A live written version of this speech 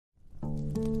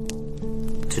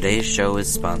Today's show is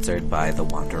sponsored by The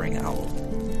Wandering Owl,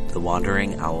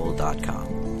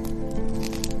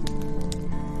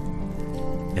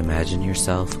 thewanderingowl.com. Imagine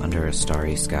yourself under a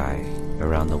starry sky,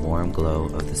 around the warm glow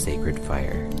of the sacred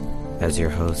fire, as your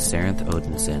hosts Sarenth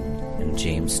Odinson and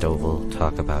James Stovall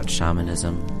talk about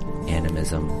shamanism,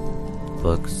 animism,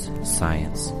 books,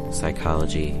 science,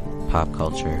 psychology, pop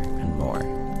culture, and more.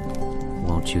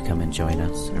 Won't you come and join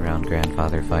us around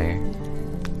Grandfather Fire?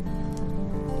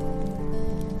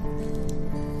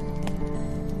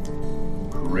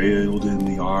 Railed in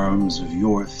the arms of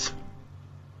Yorth,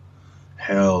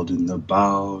 held in the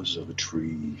boughs of a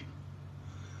tree,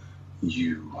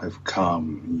 you have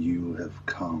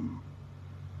come,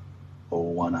 O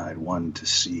one-eyed one to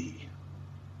see.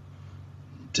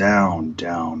 Down,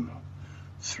 down,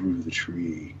 through the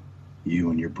tree,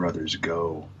 you and your brothers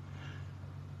go.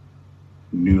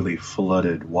 Newly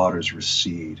flooded waters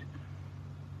recede,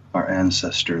 our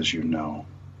ancestors you know.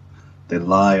 They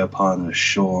lie upon the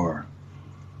shore,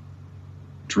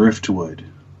 driftwood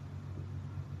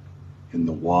in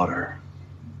the water,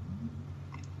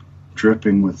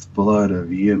 dripping with blood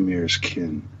of Ymir's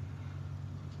kin.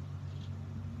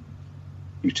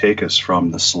 You take us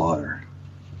from the slaughter.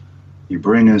 You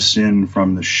bring us in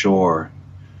from the shore.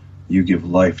 You give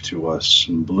life to us,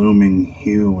 and blooming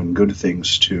hue and good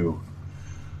things too.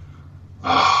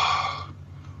 Ah,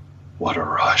 what a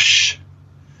rush.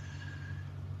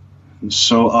 And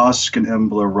so Osk and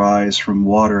Embla rise from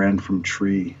water and from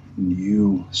tree, and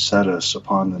you set us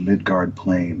upon the Midgard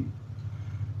plain,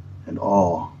 and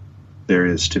all there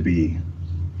is to be,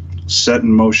 set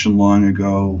in motion long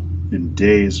ago, in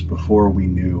days before we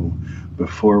knew,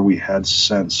 before we had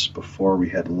sense, before we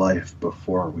had life,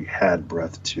 before we had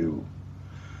breath too.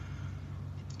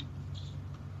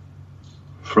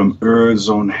 From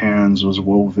Urd's own hands was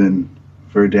woven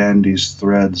Verdandie's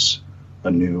threads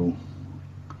anew,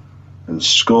 and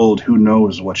Skuld, who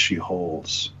knows what she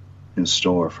holds in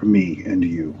store for me and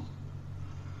you.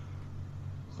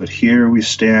 But here we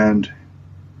stand,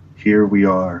 here we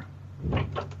are,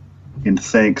 in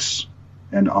thanks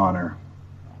and honor.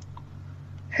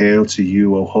 Hail to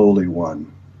you, O Holy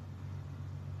One,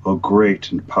 O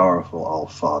great and powerful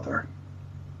All-Father.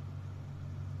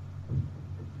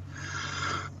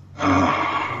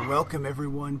 Welcome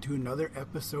everyone to another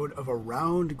episode of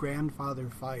Around Grandfather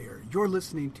Fire. You're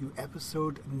listening to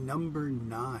episode number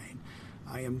 9.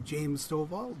 I am James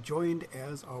Stovall, joined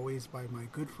as always by my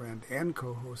good friend and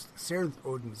co-host Sarenth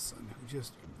Odinson, who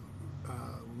just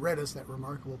read us that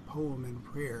remarkable poem and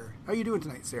prayer. How are you doing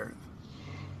tonight, Sarenth?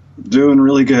 Doing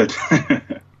really good.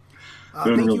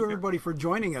 Thank you everybody for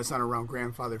joining us on Around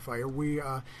Grandfather Fire. We,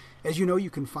 as you know, you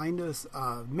can find us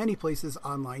many places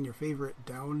online, your favorite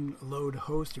download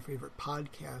host, your favorite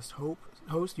podcast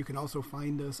host. You can also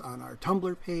find us on our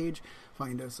Tumblr page,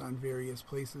 find us on various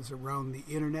places around the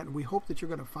internet, and we hope that you're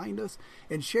going to find us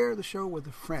and share the show with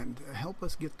a friend. Help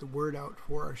us get the word out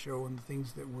for our show and the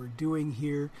things that we're doing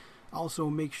here. Also,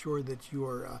 make sure that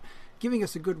you're giving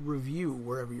us a good review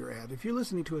wherever you're at. If you're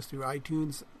listening to us through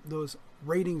iTunes, those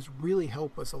ratings really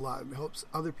help us a lot. It helps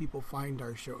other people find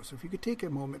our show. So if you could take a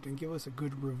moment and give us a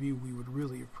good review, we would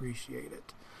really appreciate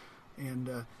it.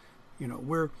 And,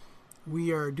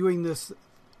 we are doing this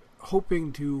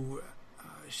hoping to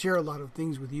share a lot of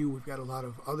things with you. We've got a lot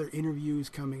of other interviews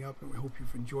coming up, and we hope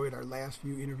you've enjoyed our last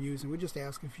few interviews. And we just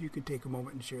ask if you could take a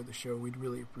moment and share the show. We'd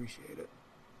really appreciate it.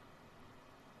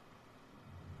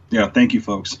 Yeah, thank you,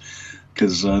 folks,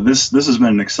 because this has been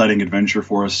an exciting adventure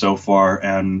for us so far,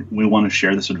 and we want to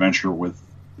share this adventure with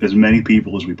as many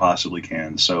people as we possibly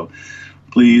can. So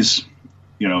please,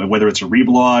 whether it's a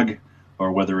reblog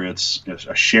or whether it's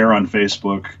a share on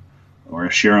Facebook or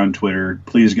a share on Twitter,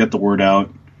 please get the word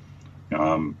out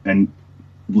and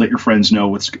let your friends know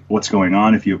what's going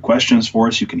on. If you have questions for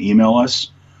us, you can email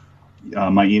us.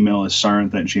 My email is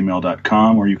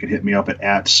sarenth@gmail.com, or you can hit me up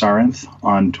at Sarenth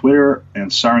on Twitter and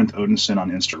Sarenth Odinson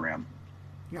on Instagram.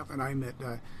 Yep, and I'm at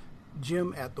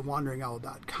Jim at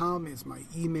thewanderingowl.com is my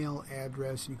email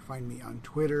address. You can find me on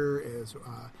Twitter as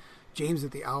James at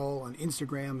the Owl, on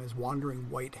Instagram as Wandering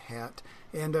White Hat.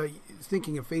 And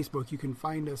thinking of Facebook, you can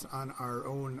find us on our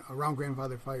own Around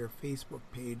Grandfather Fire Facebook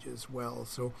page as well.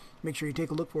 So make sure you take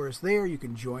a look for us there. You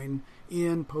can join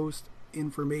in, post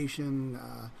information,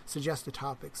 suggest a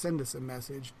topic, send us a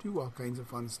message, do all kinds of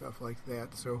fun stuff like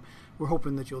that. So we're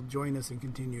hoping that you'll join us and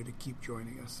continue to keep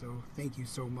joining us. So thank you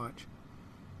so much.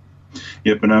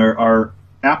 Yep, and our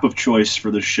app of choice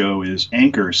for the show is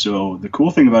Anchor. So the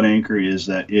cool thing about Anchor is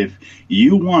that if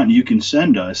you want, you can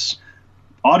send us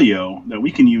audio that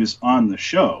we can use on the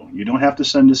show. You don't have to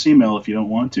send us email if you don't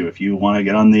want to. If you want to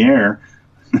get on the air,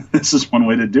 this is one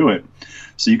way to do it.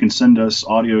 So you can send us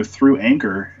audio through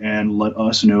Anchor and let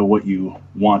us know what you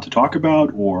want to talk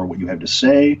about or what you have to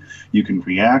say. You can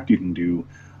react. You can do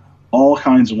all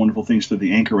kinds of wonderful things through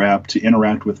the Anchor app to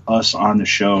interact with us on the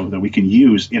show that we can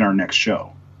use in our next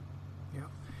show. Yeah.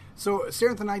 So,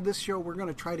 Sarenth and I, this show, we're going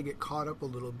to try to get caught up a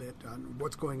little bit on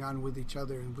what's going on with each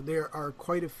other. And there are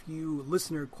quite a few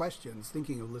listener questions,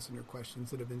 thinking of listener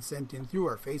questions, that have been sent in through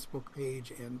our Facebook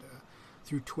page and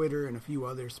through Twitter and a few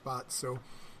other spots. So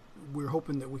we're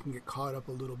hoping that we can get caught up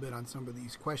a little bit on some of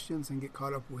these questions and get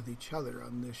caught up with each other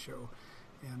on this show.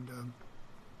 And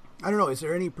I don't know, is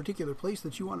there any particular place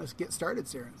that you want to get started,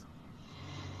 Sarenth?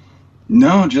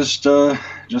 No, just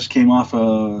came off a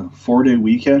 4-day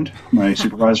weekend. My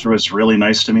supervisor was really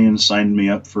nice to me and signed me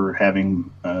up for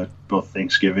having both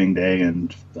Thanksgiving Day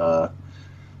and I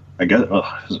guess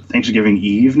Thanksgiving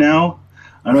Eve now?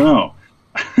 I don't know.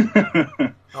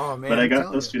 Oh, man. But I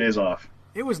got those 2 days off.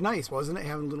 It was nice, wasn't it,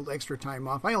 having a little extra time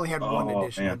off? I only had one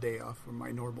additional day off from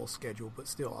my normal schedule, but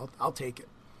still, I'll take it.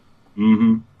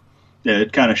 Mm-hmm. Yeah,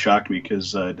 it kind of shocked me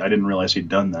because I didn't realize he'd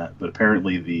done that. But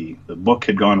apparently the book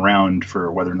had gone round for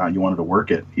whether or not you wanted to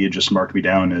work it. He had just marked me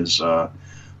down as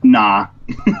nah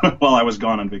while I was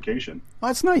gone on vacation. Well,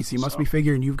 that's nice. He must be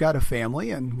figuring you've got a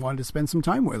family and wanted to spend some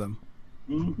time with him.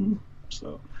 Mm-hmm.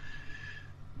 So,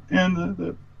 and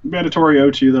the mandatory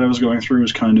OT that I was going through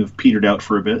was kind of petered out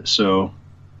for a bit. So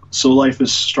life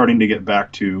is starting to get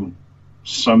back to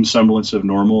some semblance of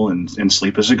normal, and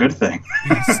sleep is a good thing.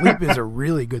 Sleep is a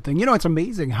really good thing. You know, it's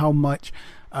amazing how much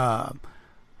a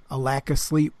lack of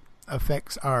sleep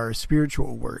affects our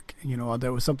spiritual work. You know,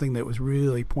 that was something that was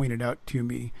really pointed out to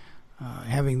me,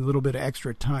 having a little bit of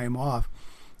extra time off.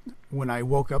 When I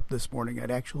woke up this morning, I'd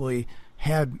actually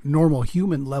had normal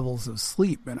human levels of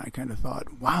sleep, and I kind of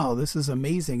thought, wow, this is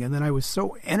amazing. And then I was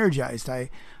so energized. I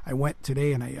went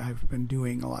today, and I've been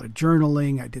doing a lot of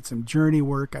journaling. I did some journey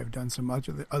work. I've done some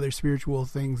other spiritual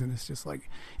things, and it's just like,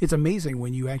 it's amazing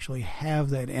when you actually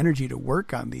have that energy to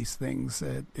work on these things.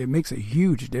 It makes a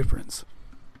huge difference.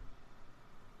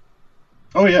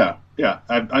 Oh, yeah. Yeah.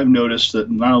 I've noticed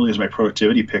that not only has my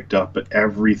productivity picked up, but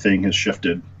everything has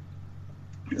shifted,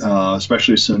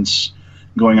 especially since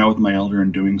going out with my elder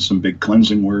and doing some big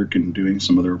cleansing work and doing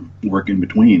some other work in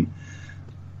between.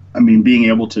 I mean, being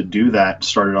able to do that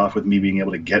started off with me being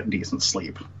able to get decent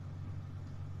sleep.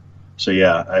 So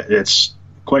yeah, it's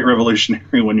quite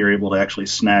revolutionary when you're able to actually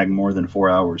snag more than 4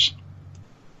 hours.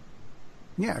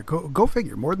 Yeah, go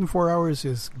figure. More than 4 hours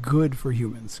is good for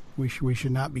humans. We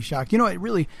should not be shocked. You know,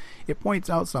 it points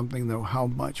out something, though, how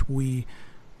much we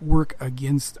work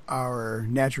against our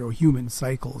natural human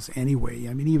cycles anyway.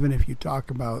 I mean, even if you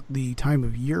talk about the time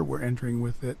of year we're entering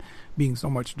with it being so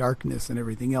much darkness and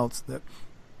everything else, that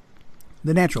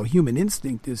the natural human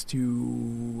instinct is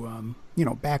to,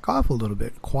 back off a little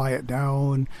bit, quiet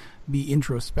down, be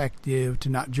introspective, to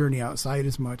not journey outside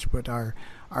as much. But our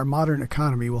modern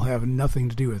economy will have nothing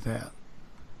to do with that.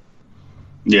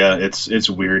 Yeah, it's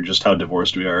weird just how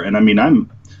divorced we are. And I mean,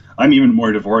 I'm even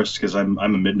more divorced because I'm a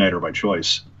midnighter by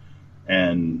choice.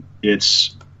 And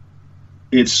it's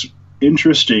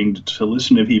interesting to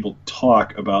listen to people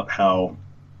talk about how,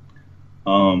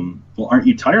 well, aren't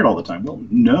you tired all the time? Well,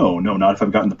 no, not if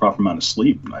I've gotten the proper amount of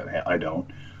sleep. I don't.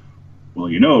 Well,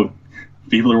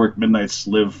 people who work midnights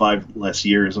live 5 less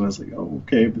years. And it's like, oh,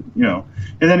 okay. But, and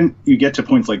then you get to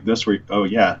points like this where, oh,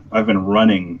 yeah, I've been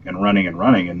running.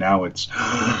 And now it's,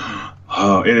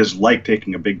 it is like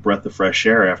taking a big breath of fresh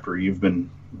air after you've been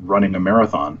running a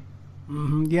marathon.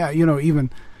 Mm-hmm. Yeah, even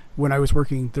when I was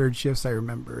working third shifts, I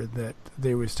remember that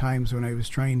there was times when I was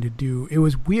trying to do, it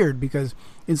was weird because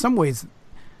in some ways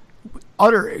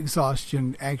utter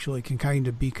exhaustion actually can kind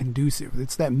of be conducive.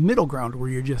 It's that middle ground where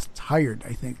you're just tired,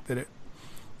 I think, that it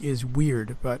is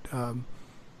weird, but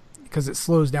because it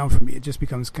slows down for me, it just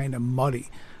becomes kind of muddy.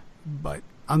 But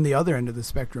on the other end of the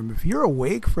spectrum, if you're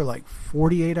awake for like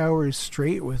 48 hours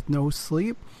straight with no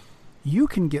sleep, you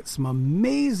can get some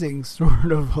amazing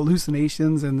sort of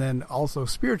hallucinations and then also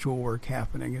spiritual work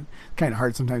happening. It's kind of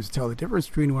hard sometimes to tell the difference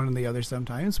between one and the other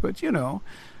sometimes, but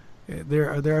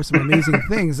there are some amazing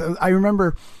things. I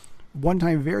remember one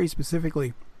time very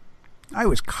specifically, I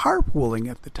was carpooling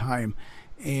at the time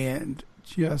and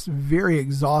just very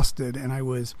exhausted, and I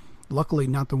was luckily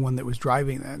not the one that was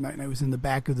driving that night. I was in the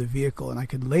back of the vehicle, and I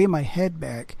could lay my head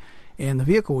back, and the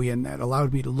vehicle we in that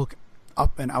allowed me to look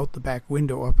up and out the back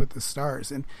window up at the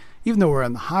stars. And even though we're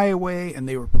on the highway and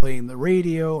they were playing the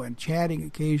radio and chatting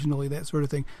occasionally, that sort of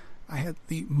thing, I had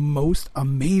the most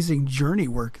amazing journey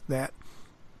work that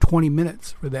 20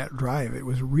 minutes for that drive. It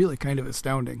was really kind of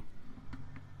astounding.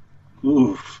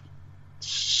 Oof.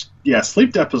 Yeah,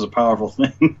 sleep depth is a powerful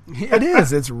thing. It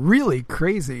is. It's really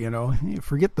crazy, you know.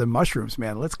 Forget the mushrooms,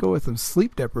 man. Let's go with some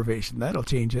sleep deprivation. That'll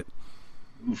change it.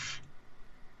 Oof.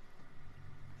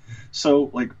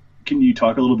 So, like, can you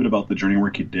talk a little bit about the journey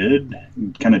work you did,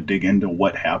 and kind of dig into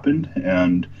what happened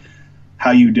and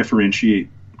how you differentiate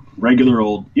regular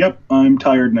old, yep, I'm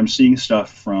tired and I'm seeing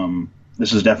stuff, from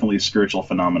this is definitely a spiritual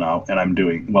phenomena and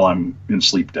I'm in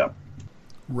sleep depth?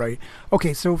 Right.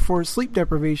 Okay, so for sleep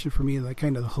deprivation, for me, that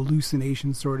kind of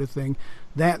hallucination sort of thing,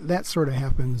 that sort of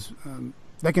happens,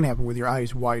 that can happen with your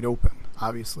eyes wide open.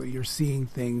 Obviously, you're seeing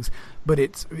things, but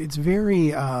it's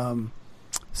very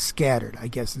scattered, I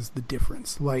guess, is the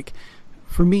difference. Like,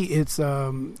 for me, it's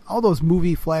all those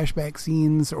movie flashback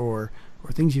scenes or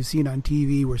things you've seen on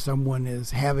TV where someone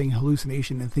is having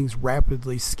hallucination and things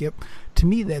rapidly skip. To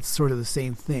me, that's sort of the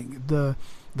same thing. The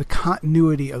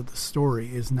continuity of the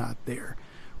story is not there.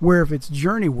 Where if it's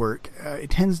journey work, it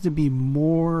tends to be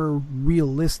more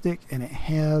realistic and it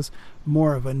has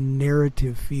more of a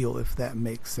narrative feel, if that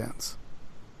makes sense.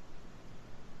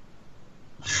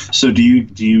 So do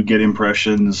you get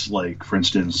impressions, like, for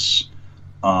instance,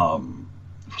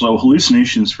 so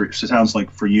hallucinations, it sounds like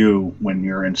for you, when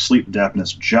you're in sleep depth and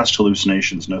it's just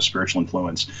hallucinations, no spiritual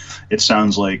influence, it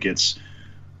sounds like it's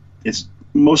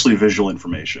mostly visual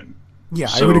information. Yeah,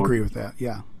 so, I would agree with that,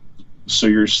 yeah. So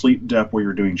your sleep depth where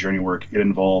you're doing journey work, it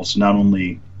involves not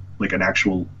only like an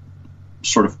actual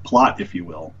sort of plot, if you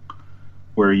will,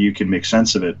 where you can make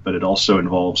sense of it, but it also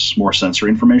involves more sensory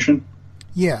information.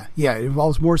 Yeah, it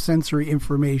involves more sensory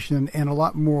information and a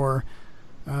lot more.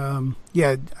 I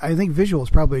think visual is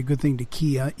probably a good thing to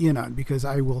key in on, because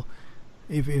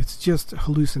if it's just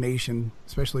hallucination,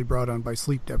 especially brought on by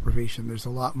sleep deprivation, there's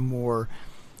a lot more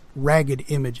ragged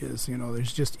images. You know,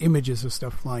 there's just images of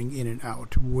stuff flying in and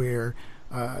out, where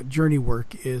journey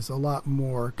work is a lot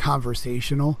more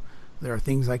conversational. There are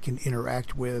things I can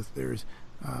interact with. There's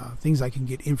things I can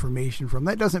get information from.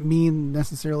 That doesn't mean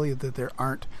necessarily that there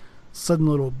aren't sudden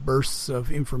little bursts of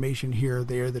information here or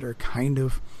there that are kind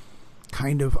of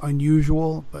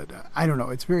unusual, but I don't know.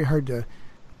 It's very hard to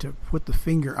put the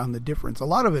finger on the difference. A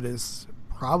lot of it is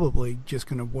probably just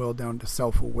going to boil down to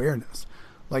self-awareness.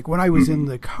 Like when I was in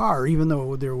the car, even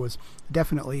though there was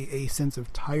definitely a sense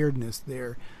of tiredness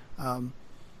there,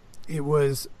 it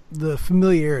was the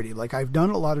familiarity. Like, I've done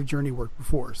a lot of journey work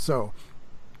before, so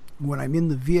when I'm in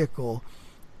the vehicle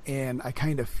and I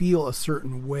kind of feel a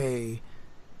certain way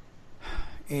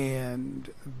and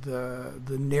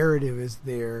the narrative is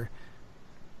there,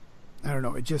 I don't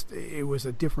know, it was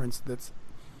a difference that's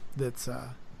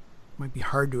might be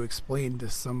hard to explain to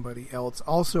somebody else.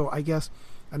 Also, I guess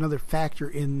another factor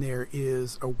in there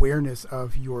is awareness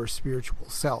of your spiritual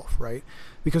self, right?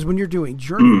 Because when you're doing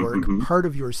journey work, part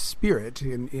of your spirit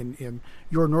in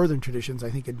your northern traditions, I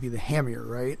think it'd be the hamir,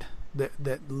 right?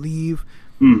 That leave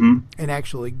and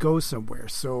actually go somewhere.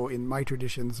 So in my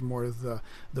traditions, more the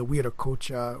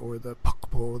Wiracocha or the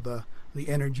Pakpo, the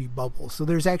energy bubble. So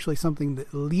there's actually something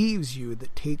that leaves you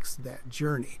that takes that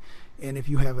journey. And if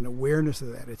you have an awareness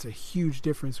of that, it's a huge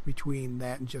difference between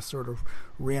that and just sort of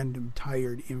random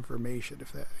tired information.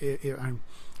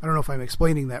 I don't know if I'm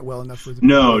explaining that well enough for the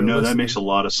No, that makes a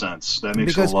lot of sense.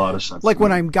 Like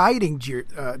when I'm guiding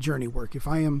journey work, if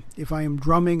I am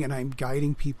drumming and I'm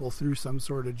guiding people through some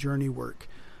sort of journey work,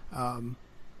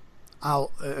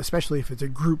 I'll, especially if it's a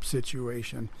group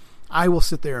situation, I will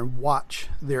sit there and watch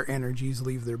their energies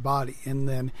leave their body. And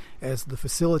then as the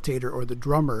facilitator or the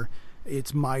drummer,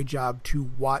 it's my job to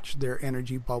watch their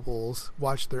energy bubbles,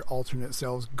 watch their alternate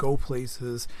selves go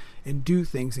places and do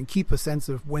things, and keep a sense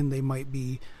of when they might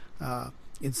be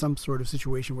in some sort of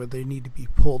situation where they need to be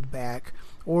pulled back,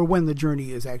 or when the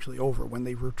journey is actually over, when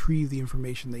they retrieve the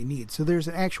information they need. So there's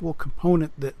an actual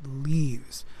component that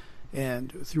leaves,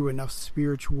 and through enough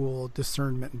spiritual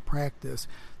discernment and practice,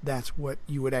 that's what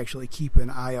you would actually keep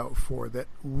an eye out for, that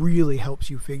really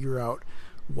helps you figure out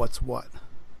what's what.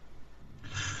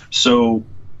 So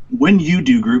when you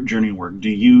do group journey work, do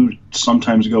you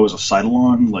sometimes go as a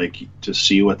side-along, like to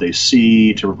see what they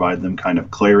see, to provide them kind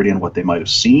of clarity on what they might have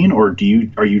seen? Or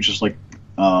are you just like,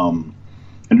 and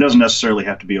it doesn't necessarily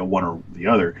have to be a one or the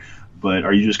other, but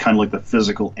are you just kind of like the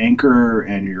physical anchor,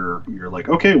 and you're like,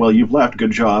 okay, well, you've left,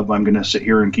 good job, I'm going to sit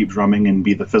here and keep drumming and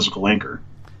be the physical anchor?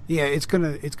 Yeah, it's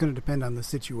gonna depend on the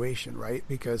situation, right?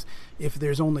 Because if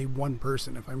there's only one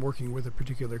person, if I'm working with a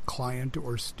particular client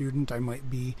or student, I might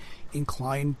be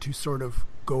inclined to sort of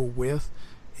go with,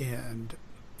 and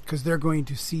because they're going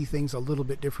to see things a little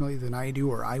bit differently than I do,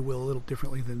 or I will a little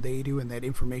differently than they do, and that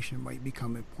information might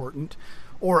become important.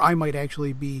 Or I might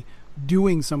actually be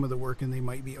doing some of the work and they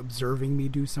might be observing me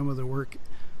do some of the work.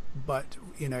 But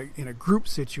in a group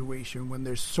situation, when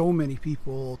there's so many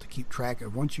people to keep track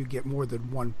of, once you get more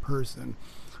than one person,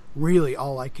 really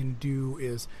all I can do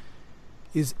is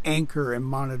anchor and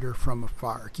monitor from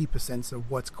afar, keep a sense of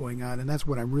what's going on. And that's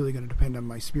what I'm really going to depend on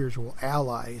my spiritual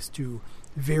allies to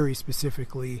very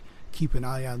specifically keep an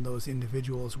eye on those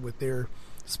individuals with their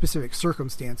specific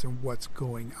circumstance and what's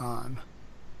going on.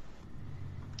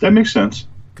 That makes sense.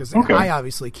 Because I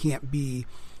obviously can't be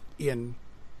in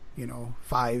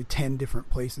 5, 10 different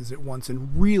places at once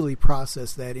and really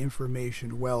process that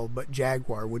information well, but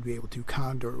Jaguar would be able to,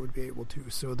 Condor would be able to.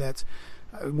 So that's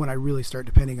when I really start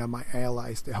depending on my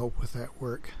allies to help with that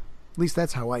work. At least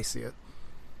that's how I see it.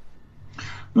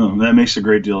 No, that makes a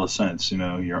great deal of sense.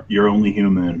 You're only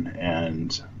human,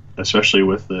 and especially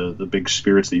with the big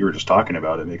spirits that you were just talking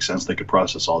about, it makes sense they could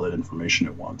process all that information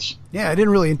at once. Yeah, I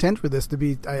didn't really intend for this to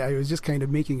be, I was just kind of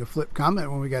making a flip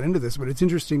comment when we got into this, but it's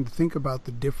interesting to think about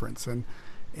the difference and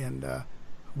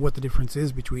what the difference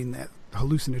is between that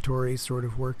hallucinatory sort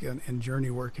of work and journey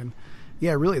work. And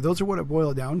yeah, really, those are what it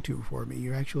boiled down to for me.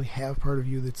 You actually have part of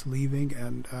you that's leaving,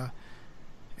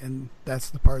 and that's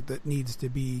the part that needs to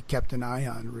be kept an eye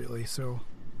on, really. So,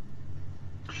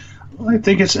 well, I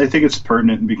think it's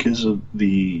pertinent because of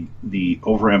the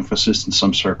overemphasis in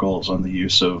some circles on the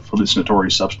use of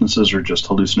hallucinatory substances or just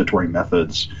hallucinatory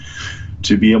methods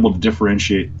to be able to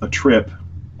differentiate a trip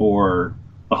or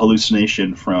a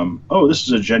hallucination from, oh, this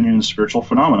is a genuine spiritual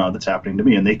phenomenon that's happening to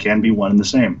me, and they can be one and the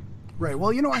same. Right.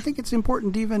 Well, I think it's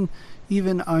important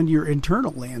even on your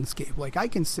internal landscape. Like, I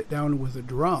can sit down with a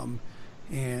drum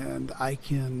and I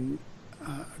can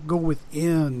go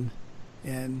within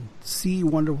and see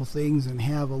wonderful things and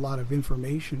have a lot of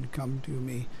information come to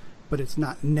me, but it's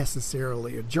not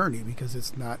necessarily a journey because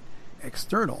it's not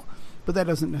external. But that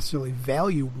doesn't necessarily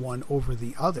value one over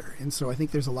the other. And so I think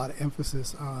there's a lot of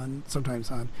emphasis sometimes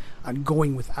on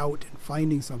going without and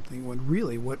finding something, when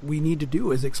really what we need to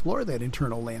do is explore that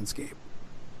internal landscape.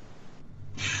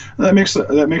 That makes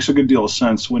a good deal of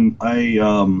sense. When I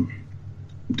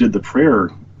did the prayer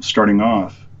starting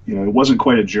off, it wasn't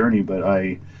quite a journey, but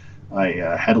I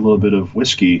had a little bit of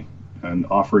whiskey and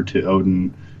offered to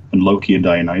Odin and Loki and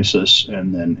Dionysus,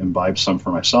 and then imbibed some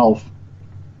for myself.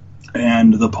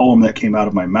 And the poem that came out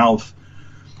of my mouth,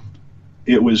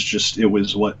 it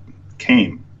was what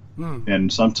came.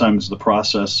 And sometimes the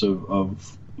process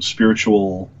of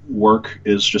spiritual work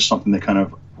is just something that kind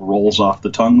of rolls off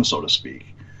the tongue, so to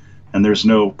speak. And there's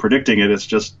no predicting it. It's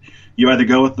just you either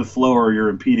go with the flow or you're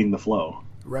impeding the flow.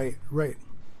 Right.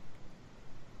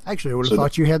 Actually, I would have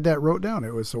thought you had that wrote down.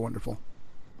 It was so wonderful.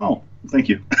 Oh, thank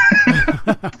you.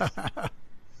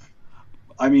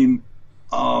 I mean,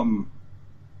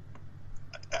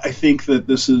 I think that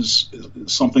this is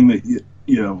something that,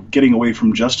 getting away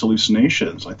from just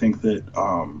hallucinations. I think that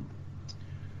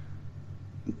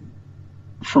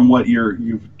from what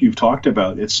you've talked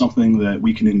about, it's something that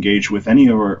we can engage with any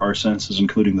of our senses,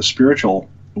 including the spiritual,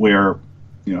 where,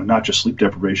 not just sleep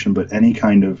deprivation, but any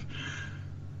kind of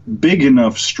big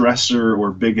enough stressor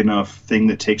or big enough thing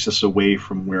that takes us away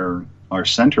from where our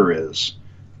center is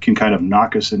can kind of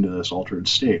knock us into this altered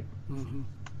state. Mm-hmm.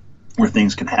 Where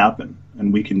things can happen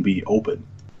and we can be open.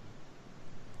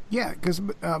 Yeah, because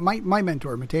my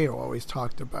mentor Mateo always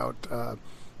talked about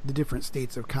the different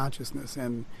states of consciousness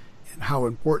and how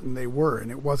important they were,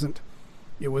 and it wasn't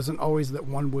always that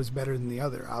one was better than the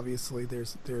other. Obviously,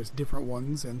 there's different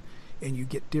ones, and you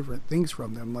get different things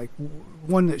from them. Like,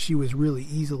 one that she was really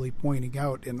easily pointing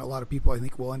out, and a lot of people I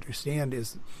think will understand,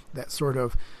 is that sort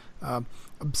of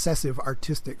obsessive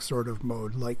artistic sort of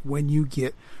mode. Like, when you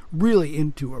get really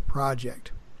into a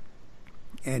project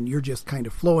and you're just kind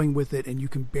of flowing with it and you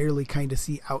can barely kind of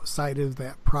see outside of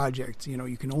that project,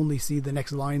 you can only see the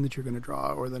next line that you're going to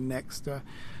draw or the next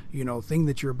thing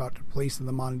that you're about to place in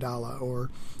the mandala or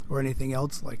anything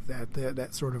else like that.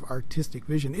 That sort of artistic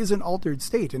vision is an altered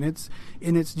state, and it's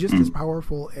just as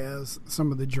powerful as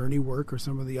some of the journey work or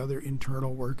some of the other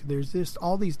internal work. There's just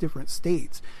all these different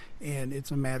states, and it's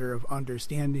a matter of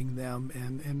understanding them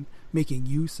and making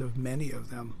use of many of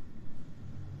them.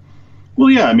 Well,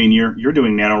 yeah, I mean, you're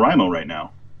doing NaNoWriMo right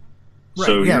now. Right,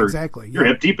 so yeah, exactly. You're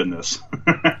hip deep in this.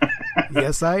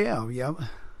 Yes, I am, yep.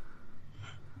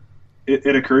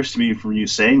 It occurs to me from you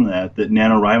saying that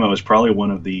NaNoWriMo is probably one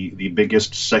of the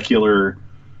biggest secular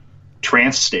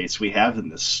trance states we have in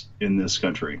this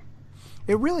country.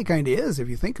 It really kind of is, if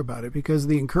you think about it, because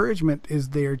the encouragement is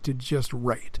there to just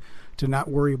write, to not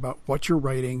worry about what you're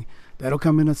writing. That'll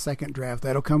come in a second draft.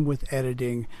 That'll come with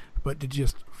editing, but to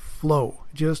just flow,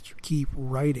 just keep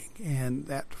writing. And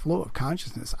that flow of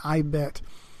consciousness, I bet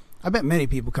I bet many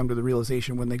people come to the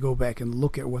realization when they go back and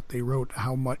look at what they wrote,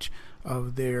 how much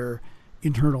of their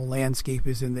internal landscape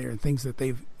is in there and things that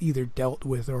they've either dealt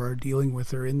with or are dealing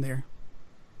with are in there.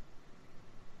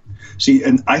 See,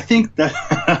 and I think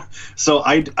that so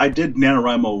I did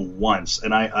NaNoWriMo once,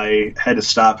 and I had to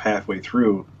stop halfway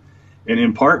through, and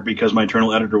in part because my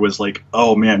internal editor was like,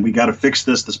 oh man, we got to fix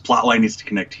this plot line needs to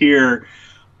connect here.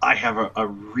 I have a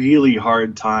really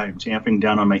hard time tamping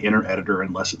down on my inner editor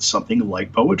unless it's something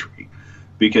like poetry,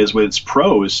 because with its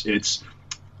prose, it's,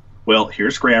 well,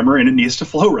 here's grammar and it needs to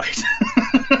flow right.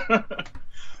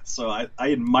 So I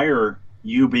admire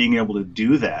you being able to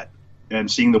do that, and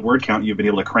seeing the word count you've been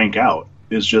able to crank out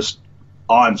is just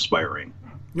awe-inspiring.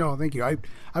 No, thank you.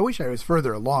 I wish I was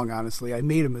further along, honestly. I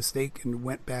made a mistake and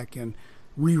went back and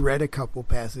reread a couple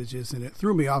passages, and it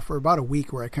threw me off for about a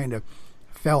week, where I kind of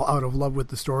fell out of love with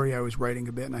the story I was writing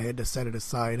a bit, and I had to set it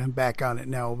aside. I'm back on it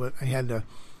now, but I had to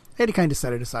kind of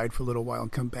set it aside for a little while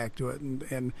and come back to it,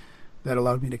 and that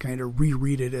allowed me to kind of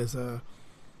reread it as a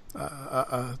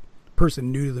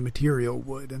person new to the material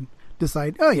would, and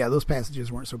decide, oh yeah, those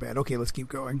passages weren't so bad. Okay, let's keep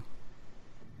going.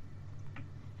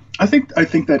 I think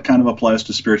that kind of applies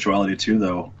to spirituality too,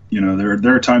 though. You know,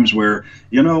 there are times where,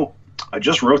 you know, I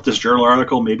just wrote this journal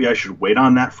article. Maybe I should wait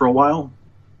on that for a while.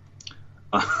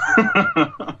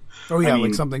 Oh yeah,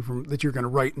 like something that you're going to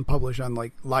write and publish on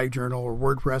like LiveJournal or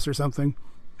WordPress or something.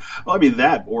 Well, I mean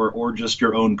that, or just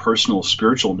your own personal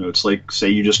spiritual notes. Like, say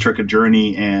you just took a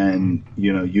journey and,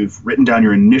 you know, you've written down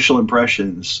your initial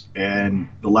impressions, and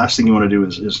the last thing you want to do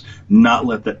is not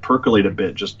let that percolate a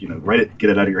bit. Just, you know, write it,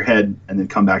 get it out of your head, and then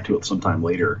come back to it sometime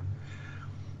later,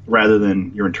 rather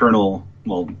than your internal.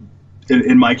 Well,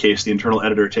 in my case, the internal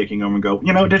editor taking over and go,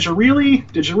 you know, did you really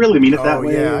mean it that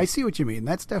way? Yeah, I see what you mean.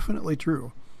 That's definitely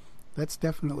true.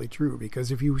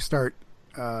 Because if you start.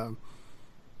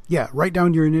 Write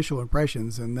down your initial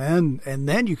impressions, and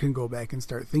then you can go back and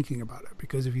start thinking about it.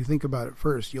 Because if you think about it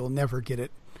first, you'll never get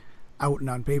it out and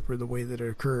on paper the way that it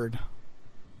occurred.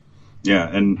 Yeah,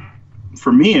 and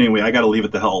for me anyway, I got to leave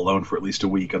it the hell alone for at least a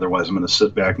week. Otherwise, I'm going to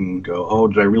sit back and go, oh,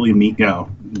 did I really mean, you know,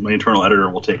 my internal editor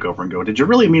will take over and go, did you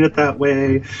really mean it that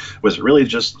way? Was it really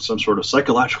just some sort of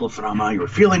psychological phenomenon you were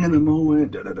feeling in the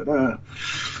moment?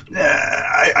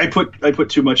 I put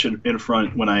too much in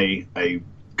front when I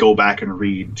go back and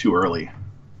read too early.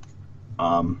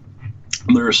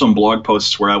 There are some blog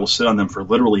posts where I will sit on them for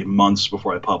literally months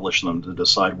before I publish them to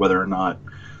decide whether or not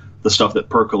the stuff that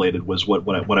percolated was what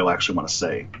I actually want to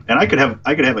say. And I could have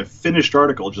a finished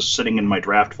article just sitting in my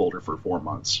draft folder for 4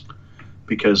 months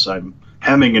because I'm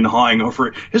hemming and hawing over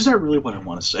it. Is that really what I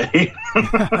want to say?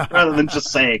 Rather than just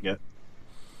saying it.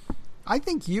 I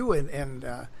think you and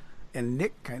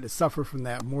Nick kind of suffer from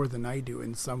that more than I do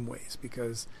in some ways,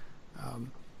 because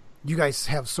you guys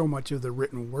have so much of the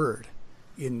written word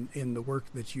in the work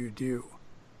that you do,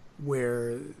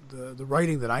 where the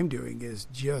writing that I'm doing is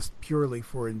just purely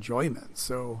for enjoyment.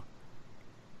 So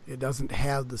it doesn't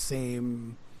have the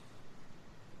same,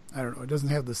 it doesn't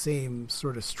have the same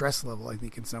sort of stress level, I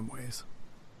think, in some ways.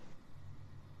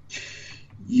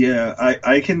 Yeah,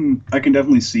 I can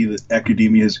definitely see that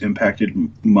academia has impacted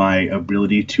my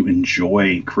ability to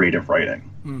enjoy creative writing.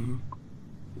 Mm-hmm.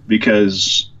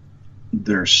 Because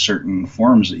there's certain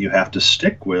forms that you have to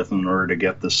stick with in order to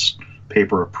get this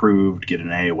paper approved, get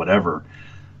an A, whatever.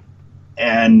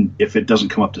 And if it doesn't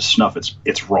come up to snuff,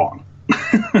 it's wrong.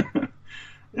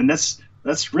 And that's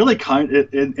really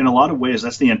in a lot of ways,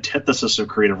 that's the antithesis of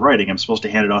creative writing. I'm supposed to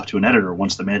hand it off to an editor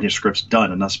once the manuscript's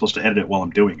done. I'm not supposed to edit it while I'm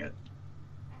doing it.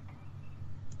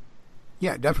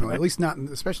 Yeah, definitely. At least not,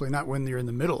 especially not when you're in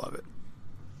the middle of it.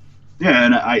 Yeah,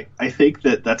 and I think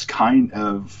that's kind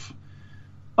of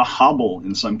a hobble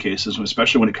in some cases,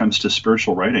 especially when it comes to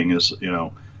spiritual writing, is, you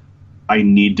know, I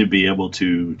need to be able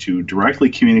to directly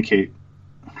communicate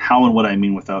how and what I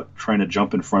mean without trying to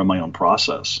jump in front of my own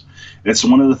process. It's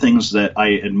one of the things that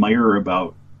I admire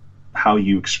about how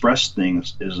you express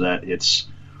things, is that it's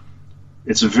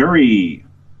very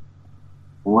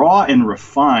raw and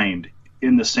refined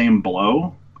in the same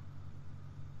blow,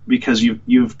 because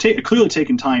you've clearly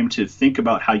taken time to think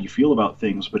about how you feel about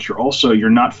things, but you're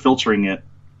not filtering it.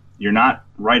 You're not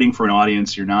writing for an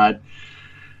audience. You're not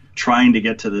trying to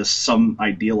get to some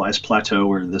idealized plateau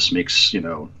where this makes,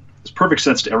 it's perfect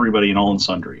sense to everybody and all and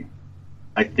sundry.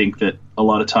 I think that a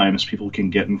lot of times people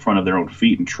can get in front of their own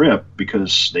feet and trip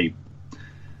because there's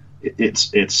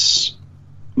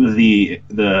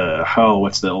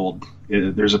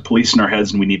a police in our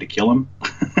heads and we need to kill him.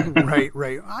 Right.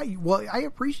 I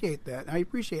appreciate that. I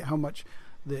appreciate how much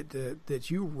that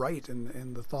you write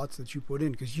and the thoughts that you put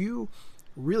in, because you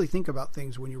really think about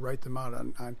things when you write them out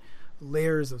on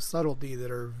layers of subtlety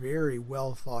that are very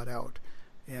well thought out,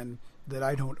 and that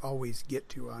I don't always get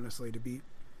to, honestly, to be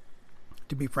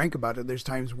frank about it. There's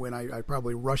times when I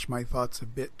probably rush my thoughts a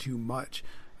bit too much.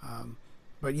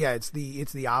 But yeah, it's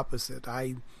the opposite.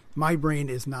 My brain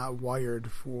is not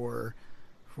wired for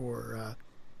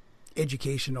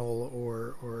educational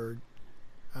or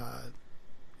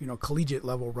collegiate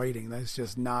level writing.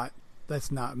 That's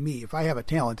not me. If I have a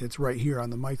talent, it's right here on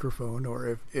the microphone, or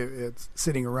if it's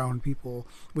sitting around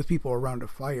with people around a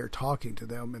fire, talking to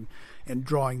them and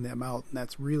drawing them out. And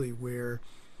that's really where,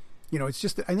 I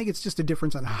think it's just a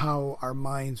difference on how our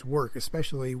minds work,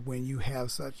 especially when you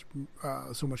have so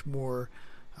much more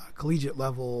collegiate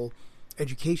level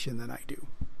education than I do.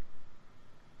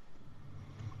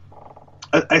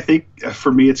 I think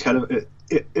for me, it's kind of,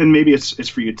 and maybe it's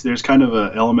for you, there's kind of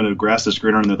an element of grass is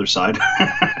greener on the other side.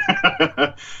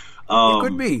 It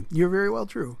could be. You're very well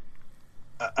true.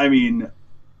 I mean,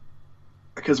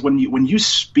 because when you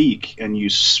speak, and you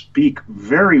speak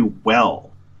very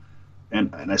well,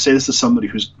 and I say this as somebody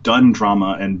who's done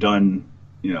drama and done,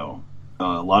 a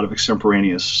lot of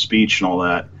extemporaneous speech and all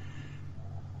that,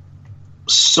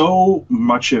 so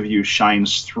much of you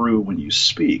shines through when you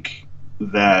speak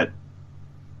that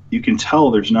you can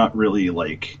tell there's not really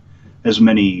like as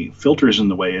many filters in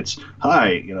the way. It's,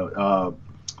 hi,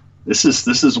 this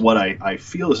is what I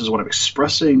feel. This is what I'm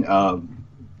expressing.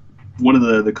 One of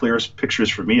the clearest pictures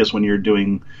for me is when you're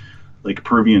doing like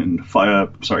Peruvian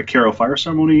Caro fire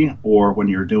ceremony, or when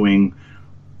you're doing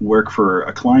work for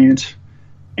a client,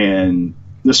 and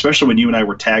especially when you and I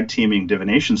were tag teaming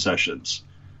divination sessions,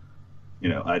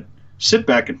 I'd sit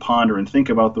back and ponder and think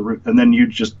about and then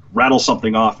you'd just rattle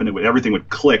something off, and everything would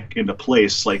click into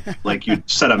place, like you'd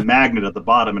set a magnet at the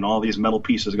bottom, and all these metal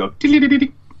pieces go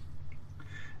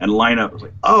and line up. I was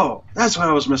like, oh, that's what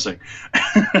I was missing.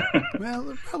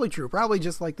 Well, probably true. Probably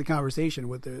just like the conversation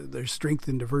with their strength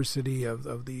and diversity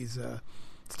of these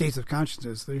states of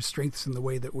consciousness. There's strengths in the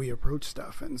way that we approach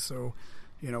stuff, and so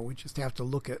we just have to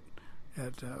look at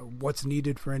what's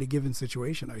needed for any given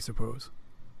situation, I suppose.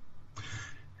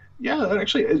 Yeah,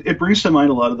 actually, it brings to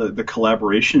mind a lot of the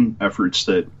collaboration efforts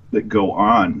that go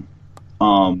on.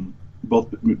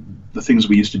 Both the things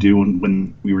we used to do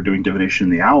when we were doing divination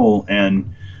in the Owl,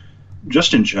 and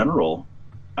just in general,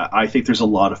 I think there's a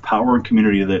lot of power in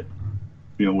community that,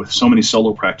 with so many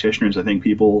solo practitioners, I think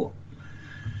people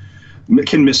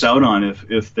can miss out on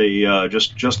if they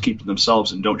just keep to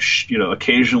themselves and don't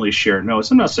occasionally share notes.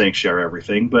 I'm not saying share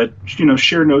everything, but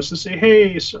share notes and say,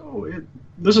 hey, so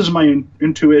this is my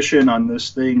intuition on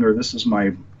this thing, or this is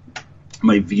my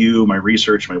view, my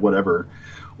research, my whatever.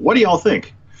 What do y'all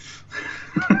think?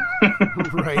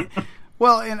 Right.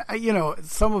 Well, and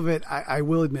some of it, I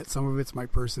will admit, some of it's my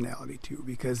personality too,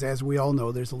 because as we all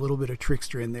know, there's a little bit of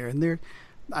trickster in there, and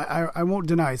I won't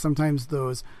deny sometimes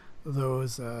those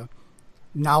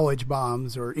knowledge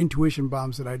bombs or intuition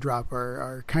bombs that I drop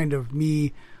are kind of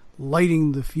me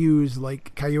lighting the fuse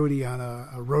like Coyote on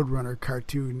a Roadrunner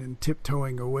cartoon and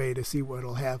tiptoeing away to see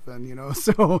what'll happen,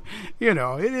 So,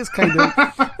 it is kind of,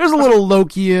 there's a little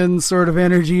Lokian sort of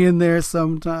energy in there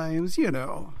sometimes,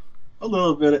 A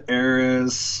little bit of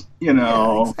Eris,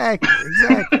 Yeah,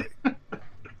 exactly.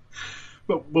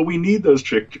 But we need those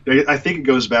tricks. I think it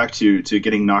goes back to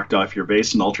getting knocked off your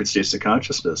base in altered states of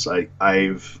consciousness.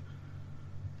 I've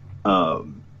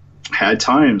had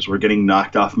times where getting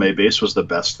knocked off my base was the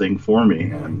best thing for me,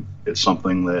 and it's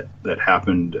something that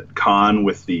happened at Con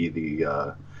with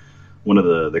the one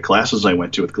of the classes I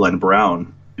went to with Glenn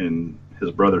Brown and his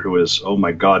brother, who is, oh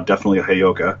my God, definitely a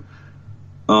Heyoka.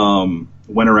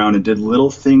 Went around and did little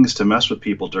things to mess with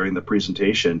people during the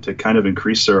presentation to kind of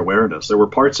increase their awareness. There were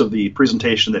parts of the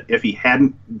presentation that if he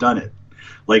hadn't done it,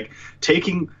 like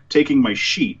taking my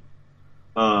sheet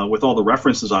with all the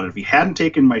references on it, if he hadn't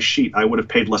taken my sheet, I would have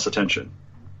paid less attention.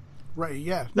 Right,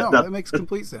 yeah. That makes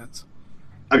complete sense.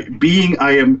 I mean,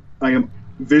 I am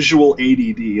visual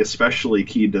ADD, especially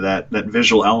keyed to that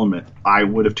visual element. I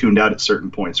would have tuned out at certain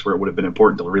points where it would have been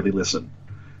important to really listen.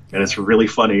 And it's really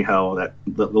funny how that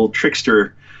little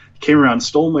trickster came around,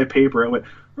 stole my paper, and went,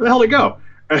 where the hell did it go?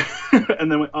 And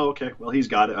then went, oh, okay, well, he's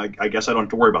got it. I guess I don't have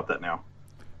to worry about that now.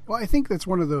 Well, I think that's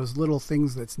one of those little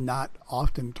things that's not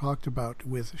often talked about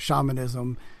with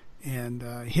shamanism and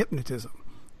hypnotism,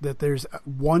 that there's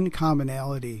one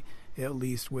commonality, at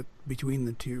least, between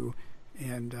the two,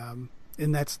 and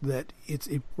that's that it's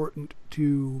important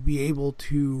to be able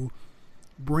to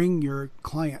bring your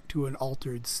client to an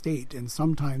altered state, and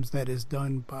sometimes that is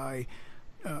done by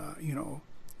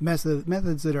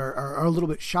methods that are a little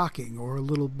bit shocking or a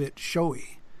little bit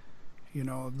showy.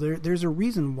 There's a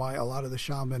reason why a lot of the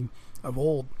shaman of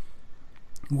old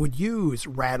would use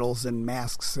rattles and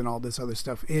masks and all this other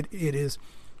stuff.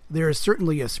 There is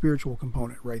certainly a spiritual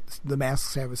component, right? The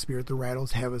masks have a spirit, the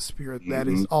rattles have a spirit. That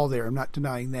is all there. I'm not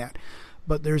denying that.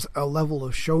 But there's a level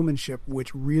of showmanship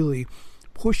which really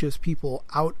pushes people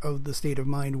out of the state of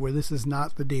mind where this is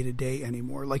not the day-to-day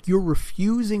anymore. Like, you're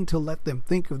refusing to let them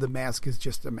think of the mask as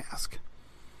just a mask.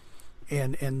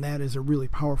 And that is a really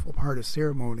powerful part of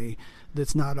ceremony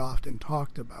that's not often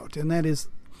talked about. And that is,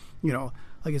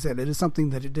 like I said, it is something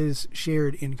that it is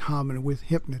shared in common with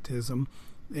hypnotism.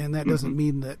 And that doesn't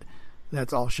mean that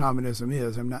that's all shamanism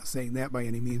is. I'm not saying that by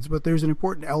any means. But there's an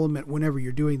important element whenever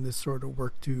you're doing this sort of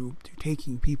work to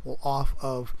taking people off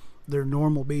of their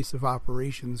normal base of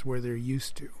operations where they're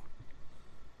used to.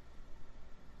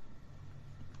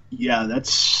 Yeah,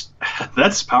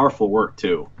 that's powerful work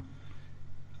too.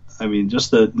 I mean,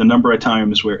 just the number of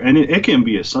times where, and it can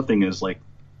be something as like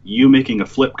you making a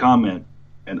flip comment,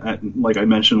 and like I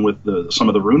mentioned with some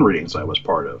of the rune readings I was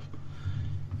part of,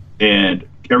 and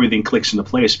everything clicks into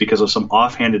place because of some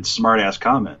offhanded smart-ass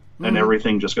comment, and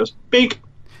everything just goes, bink!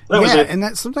 That was it.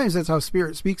 And sometimes that's how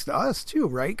spirit speaks to us too,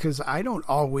 right? Because I don't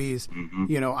always,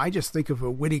 I just think of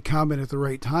a witty comment at the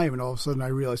right time, and all of a sudden I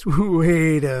realize,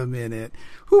 wait a minute,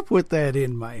 who put that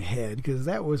in my head? Because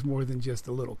that was more than just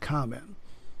a little comment.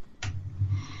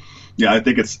 Yeah, I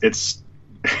think it's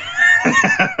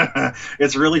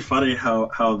it's really funny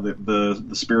how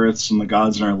the spirits and the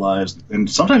gods in our lives, and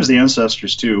sometimes the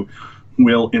ancestors too,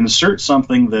 will insert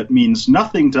something that means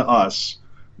nothing to us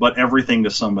but everything to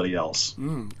somebody else.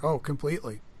 Oh,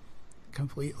 completely.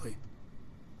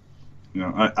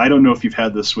 I don't know if you've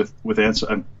had this with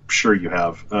I'm sure you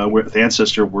have, with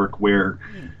ancestor work where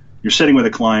you're sitting with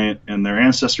a client and their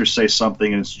ancestors say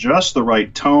something and it's just the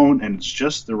right tone and it's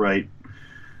just the right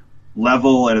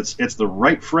level and it's the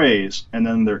right phrase, and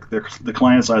then the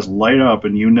client's eyes light up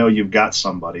and you've got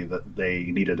somebody that they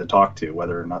needed to talk to,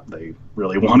 whether or not they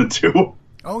really wanted to.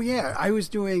 Oh yeah, I was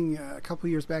doing a couple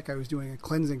of years back. I was doing a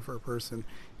cleansing for a person,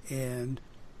 and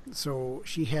so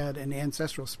she had an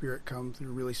ancestral spirit come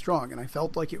through really strong, and I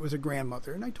felt like it was a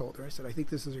grandmother. And I told her, I said, I think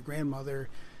this is a grandmother,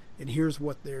 and here's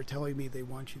what they're telling me they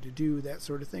want you to do, that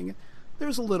sort of thing.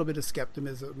 There's a little bit of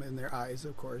skepticism in their eyes,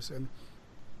 of course, and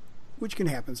which can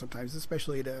happen sometimes,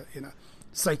 especially in a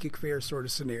psychic fair sort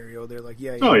of scenario. They're like,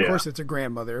 of course it's a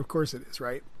grandmother, of course it is,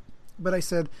 right? But I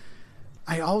said,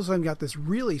 I all of a sudden got this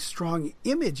really strong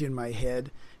image in my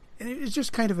head, and it was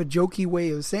just kind of a jokey way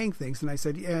of saying things. And I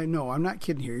said, yeah, no, I'm not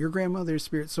kidding here. Your grandmother's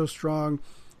spirit's so strong,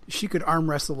 she could arm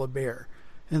wrestle a bear.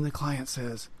 And the client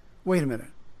says, wait a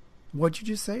minute, what'd you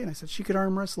just say? And I said, she could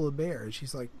arm wrestle a bear. And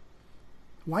she's like,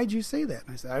 why'd you say that?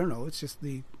 And I said, I don't know, it's just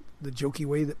the jokey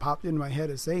way that popped in my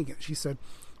head as saying it. She said,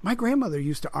 my grandmother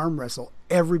used to arm wrestle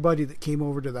everybody that came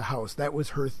over to the house. That was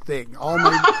her thing. All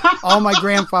my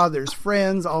grandfather's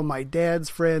friends, all my dad's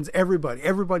friends,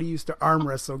 everybody used to arm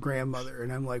wrestle grandmother.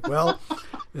 And I'm like, well,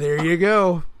 there you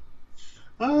go.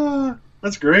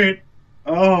 That's great.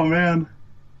 Oh man.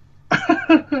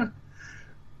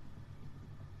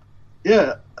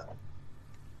 Yeah.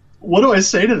 What do I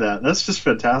say to that? That's just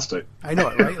fantastic. I know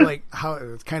it, right? Like, how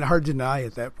it's kind of hard to deny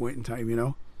at that point in time,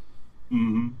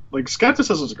 Mm-hmm. Like,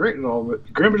 skepticism is great and all,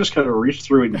 but Grandma just kind of reached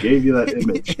through and gave you that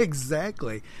image.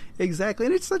 Exactly.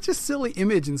 And it's such a silly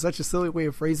image and such a silly way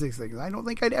of phrasing things. I don't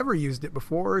think I'd ever used it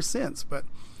before or since, but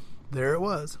there it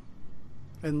was.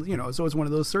 And, so it's one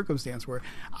of those circumstances where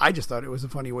I just thought it was a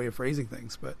funny way of phrasing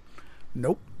things, but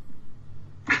nope.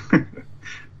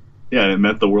 Yeah, and it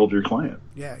meant the world to your client.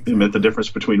 Yeah, exactly. It meant the difference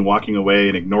between walking away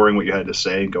and ignoring what you had to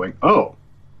say and going, oh,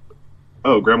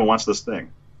 Grandma wants this thing.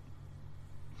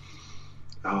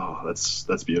 Oh,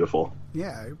 that's beautiful.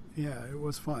 Yeah, it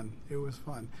was fun.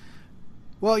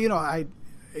 Well,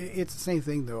 it's the same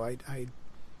thing though.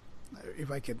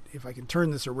 If I can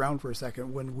turn this around for a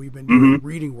second, when we've been doing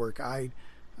reading work, I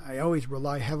always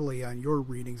rely heavily on your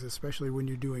readings, especially when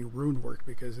you're doing rune work,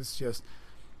 because it's just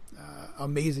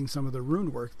amazing some of the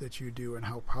rune work that you do and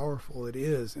how powerful it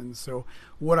is. And so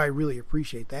what I really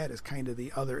appreciate that is kind of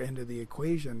the other end of the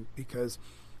equation, because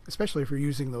especially if you're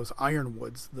using those iron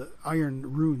woods, the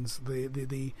iron runes,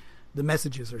 the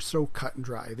messages are so cut and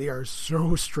dry. They are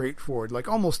so straightforward, like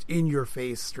almost in your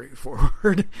face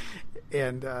straightforward.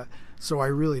 And so I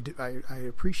really do, I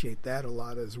appreciate that a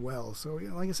lot as well. So,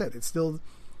 like I said, it's still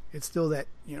that,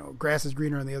 grass is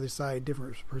greener on the other side,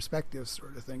 different perspectives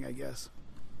sort of thing, I guess.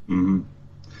 Mm-hmm.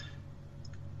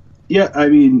 Yeah, I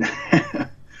mean,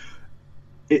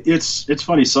 it's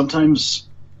funny. Sometimes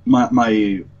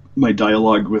my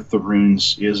dialogue with the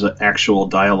runes is an actual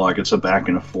dialogue. It's a back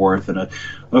and a forth and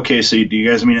okay, so do you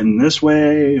guys mean it in this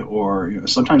way? Or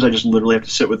sometimes I just literally have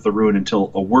to sit with the rune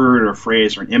until a word or a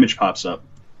phrase or an image pops up.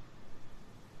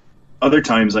 other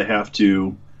times I have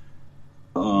to.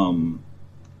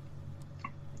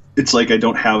 It's like I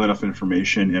don't have enough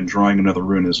information, and drawing another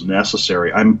rune is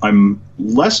necessary. I'm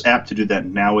less apt to do that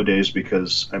nowadays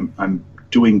because I'm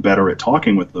doing better at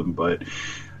talking with them. But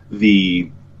the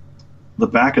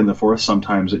back and the forth,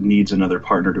 sometimes it needs another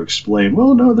partner to explain.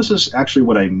 Well, no, this is actually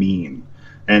what I mean.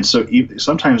 And so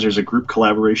sometimes there's a group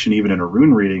collaboration even in a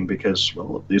rune reading because,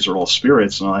 well, these are all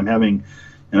spirits, and I'm having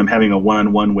a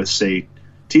one-on-one with, say,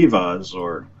 Tivas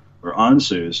or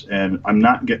Ansus, and I'm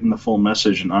not getting the full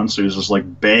message, and Ansus is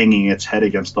like banging its head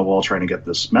against the wall trying to get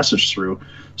this message through.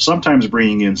 Sometimes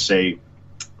bringing in, say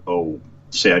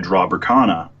I draw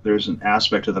Berkana, there's an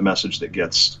aspect of the message that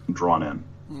gets drawn in.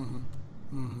 Mm-hmm.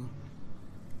 Mm-hmm.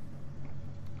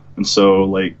 And so,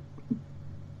 like,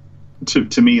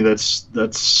 to me,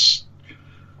 that's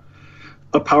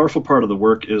a powerful part of the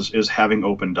work is having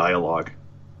open dialogue.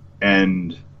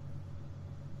 And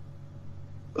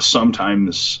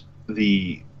sometimes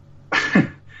in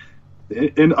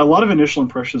a lot of initial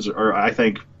impressions are, I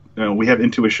think, we have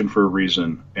intuition for a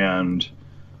reason, and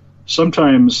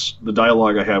sometimes the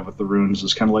dialogue I have with the runes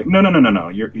is kind of like, no.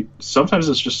 Sometimes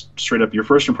it's just straight up, your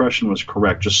first impression was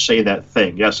correct. Just say that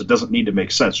thing. Yes, it doesn't need to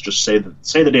make sense. Just say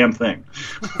the damn thing.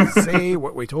 Say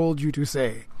what we told you to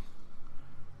say.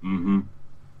 Mm-hmm.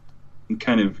 It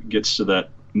kind of gets to that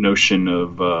notion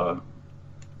of,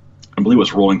 I believe it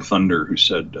was Rolling Thunder who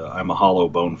said, I'm a hollow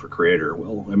bone for creator.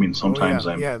 Well, I mean, sometimes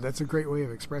Yeah, that's a great way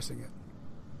of expressing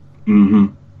it. Mm-hmm.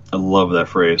 I love that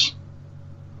phrase.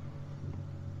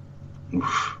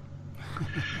 Oof.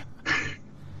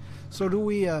 So do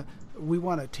we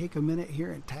want to take a minute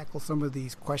here and tackle some of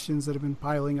these questions that have been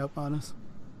piling up on us?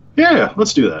 Yeah,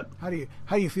 let's do that. How do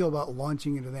you feel about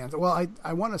launching into the answer? Well,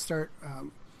 I want to start.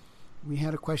 We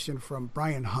had a question from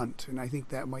Brian Hunt, and I think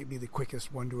that might be the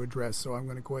quickest one to address. So I'm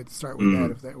going to go ahead and start with that,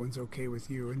 if that one's okay with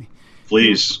you. And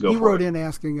please go for it. He wrote in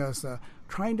asking us,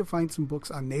 trying to find some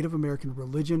books on Native American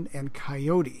religion and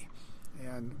coyote,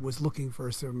 and was looking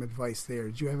for some advice there.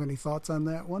 Did you have any thoughts on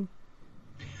that one?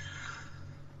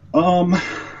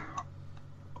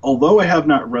 Although I have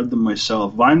not read them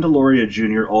myself, Vine Deloria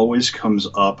Jr. always comes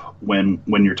up when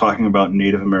you're talking about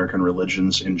Native American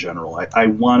religions in general. I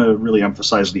want to really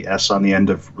emphasize the S on the end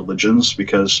of religions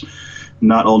because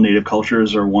not all Native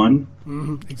cultures are one.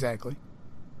 Mm-hmm, exactly.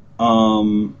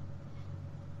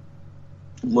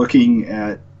 Looking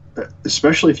at,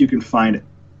 especially if you can find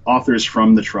authors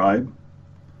from the tribe,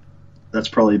 that's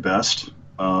probably best.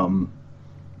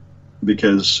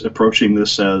 Because approaching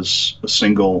this as a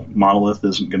single monolith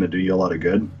isn't going to do you a lot of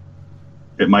good.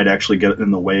 It might actually get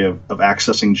in the way of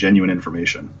accessing genuine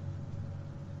information.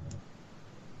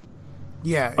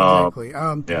 Yeah, exactly.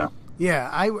 Yeah,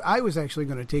 I was actually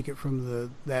going to take it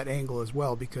from that angle as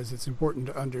well, because it's important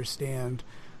to understand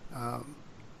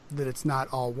that it's not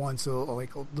all one. So,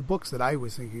 like, the books that I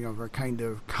was thinking of are kind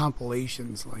of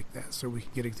compilations like that, so we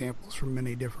can get examples from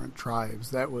many different tribes.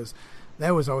 That was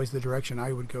always the direction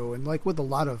I would go. And like with a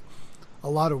lot of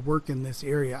work in this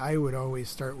area, I would always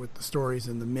start with the stories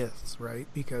and the myths, right?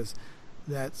 Because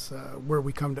that's where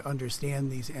we come to understand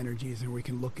these energies, and we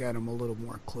can look at them a little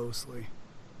more closely.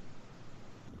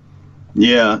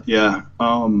 Yeah.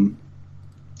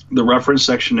 The reference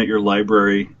section at your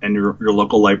library and your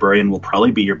local librarian will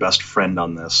probably be your best friend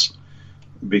on this,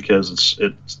 because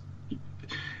it's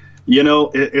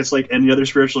like any other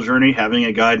spiritual journey. Having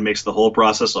a guide makes the whole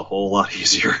process a whole lot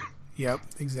easier. Yep,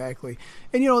 exactly.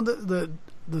 And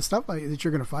the stuff that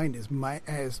you're going to find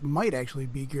might actually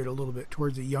be geared a little bit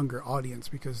towards a younger audience,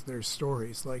 because there's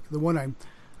stories like the one I'm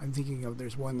thinking of.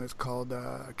 There's one that's called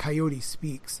Coyote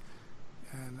Speaks,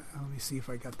 and let me see if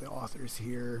I got the authors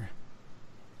here.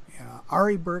 Yeah,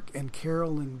 Ari Burke and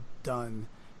Carolyn Dunn,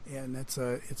 and it's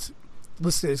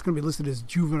listed. It's going to be listed as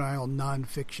juvenile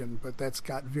nonfiction, but that's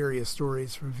got various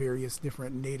stories from various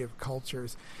different Native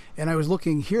cultures. And I was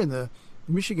looking here in the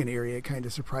Michigan area. It kind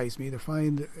of surprised me to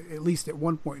find, at least at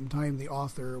one point in time, the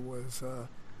author was,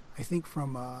 I think,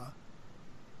 from.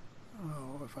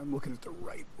 If I'm looking at the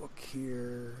right book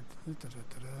here.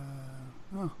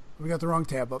 Oh, we got the wrong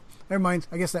tab up. Never mind.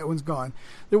 I guess that one's gone.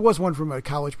 There was one from a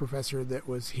college professor that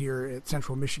was here at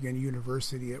Central Michigan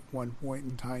University at one point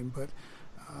in time, but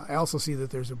I also see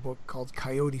that there's a book called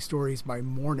Coyote Stories by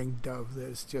Mourning Dove that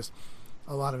is just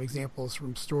a lot of examples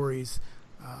from stories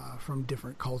from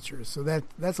different cultures. So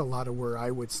that's a lot of where I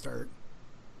would start.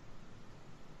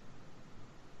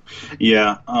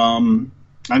 Yeah, I'm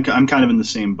kind of in the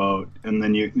same boat. And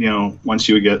then you once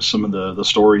you get some of the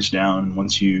stories down,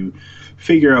 once you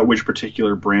figure out which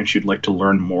particular branch you'd like to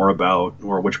learn more about,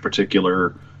 or which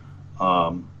particular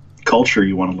culture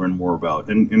you want to learn more about,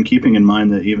 and keeping in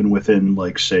mind that even within,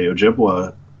 like, say,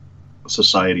 Ojibwa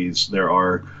societies, there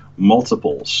are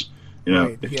multiples. You know,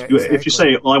 right. if you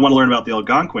say, well, I want to learn about the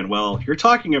Algonquin, well, you're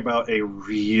talking about a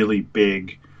really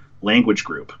big language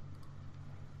group.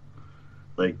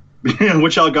 Like,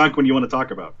 which Algonquin you want to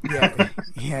talk about?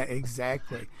 yeah,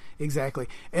 exactly.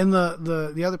 And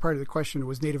the other part of the question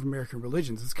was Native American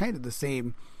religions. It's kind of the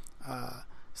same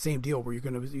deal, where you're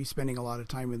going to be spending a lot of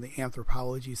time in the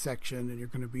anthropology section, and you're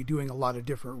going to be doing a lot of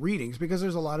different readings, because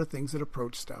there's a lot of things that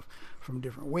approach stuff from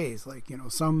different ways. Like, you know,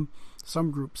 some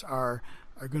groups are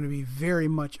going to be very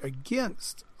much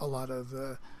against a lot of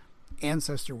the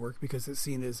ancestor work because it's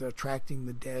seen as attracting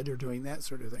the dead or doing that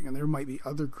sort of thing, and there might be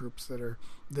other groups that are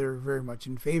very much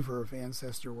in favor of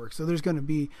ancestor work. So there's going to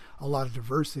be a lot of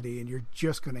diversity, and you're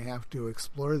just going to have to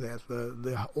explore that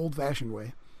the old-fashioned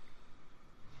way.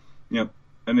 Yep.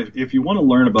 And if you want to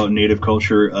learn about Native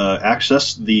culture,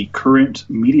 access the current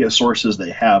media sources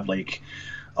they have. Like,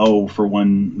 for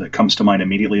one that comes to mind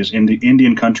immediately is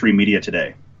Indian Country Media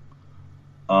Today.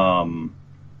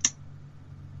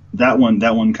 That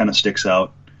one kind of sticks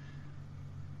out,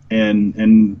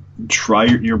 and try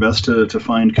your best to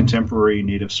find contemporary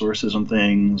Native sources on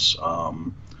things.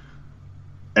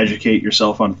 Educate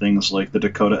yourself on things like the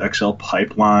Dakota XL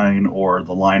pipeline or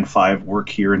the Line 5 work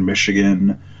here in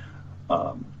Michigan.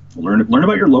 Learn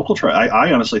about your local tribe.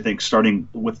 I honestly think starting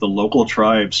with the local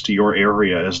tribes to your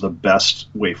area is the best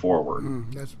way forward.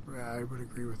 I would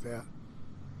agree with that.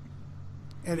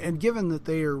 And given that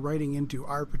they are writing into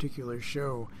our particular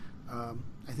show,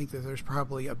 I think that there's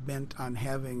probably a bent on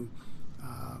having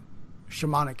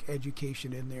shamanic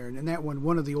education in there. And in that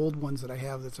one of the old ones that I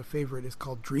have that's a favorite is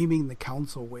called Dreaming the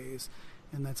Council Ways,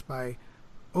 and that's by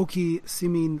Oki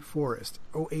Simine Forrest,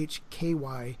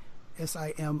 OHKY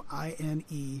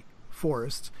Simine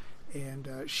Forrest, and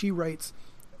she writes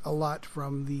a lot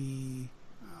from the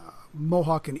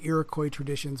Mohawk and Iroquois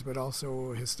traditions, but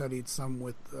also has studied some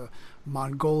with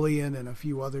Mongolian and a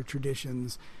few other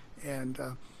traditions. And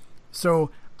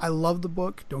so I love the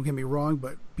book, don't get me wrong,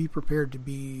 but be prepared to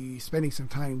be spending some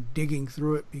time digging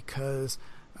through it, because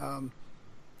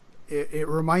it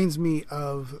reminds me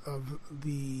of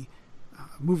the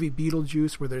movie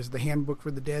Beetlejuice, where there's the handbook for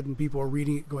the dead and people are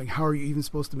reading it going, how are you even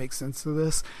supposed to make sense of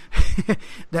this?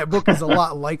 That book is a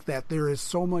lot like that. There is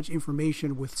so much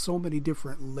information with so many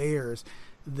different layers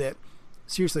that,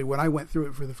 seriously, when I went through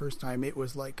it for the first time, it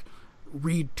was like,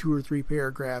 read 2 or 3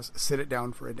 paragraphs, set it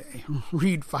down for a day.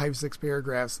 Read 5-6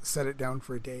 paragraphs, set it down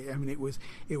for a day. I mean, it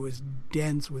was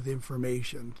dense with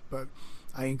information, but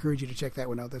I encourage you to check that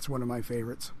one out. That's one of my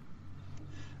favorites.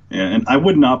 And I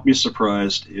would not be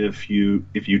surprised if you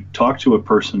talk to a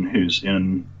person who's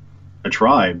in a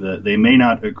tribe that they may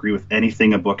not agree with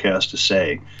anything a book has to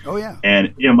say. Oh yeah.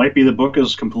 And it might be the book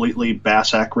is completely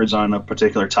bass-backwards on a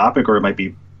particular topic, or it might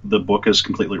be the book is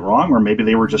completely wrong, or maybe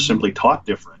they were just simply taught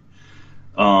different.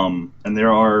 And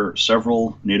there are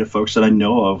several Native folks that I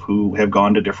know of who have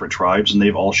gone to different tribes, and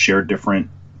they've all shared different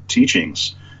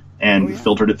teachings and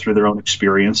filtered it through their own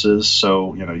experiences.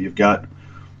 So, you know, you've got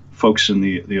folks in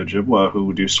the Ojibwa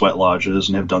who do sweat lodges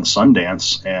and have done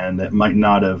Sundance, and that might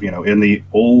not have, in the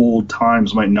old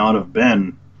times might not have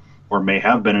been, or may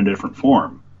have been in a different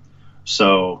form.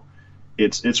 So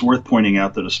it's worth pointing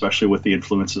out that, especially with the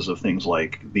influences of things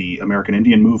like the American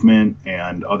Indian movement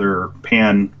and other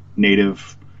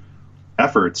pan-Native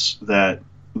efforts, that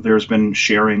there's been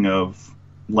sharing of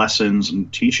lessons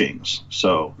and teachings.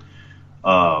 So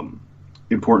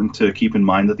important to keep in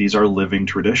mind that these are living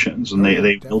traditions, and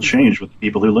they will change with the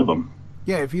people who live them.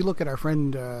 Yeah, if you look at our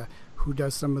friend who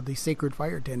does some of the sacred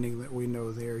fire tending that we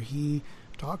know there, he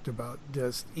talked about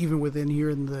just even within here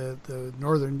in the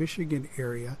northern Michigan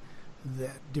area,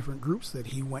 that different groups that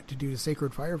he went to do the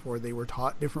sacred fire for, they were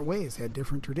taught different ways, had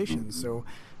different traditions. So,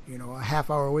 a half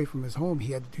hour away from his home,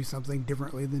 he had to do something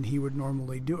differently than he would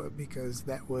normally do it, because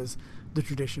that was the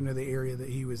tradition of the area that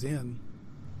he was in.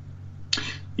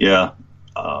 Yeah.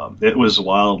 It was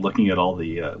wild looking at all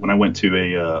the when I went to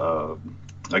a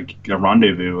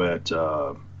rendezvous at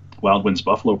Wild Winds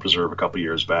Buffalo Preserve a couple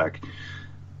years back.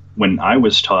 When I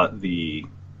was taught the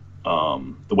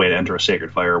way to enter a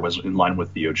sacred fire was in line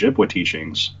with the Ojibwa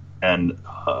teachings, and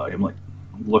I'm like,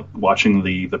 watching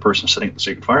the person setting up the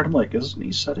sacred fire, and I'm like, isn't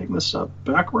he setting this up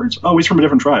backwards? Oh, he's from a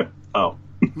different tribe. Oh.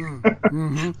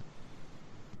 Mm-hmm.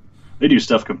 They do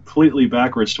stuff completely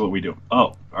backwards to what we do.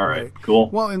 Oh, all right, cool.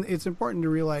 Well, and it's important to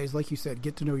realize, like you said,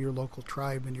 get to know your local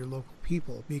tribe and your local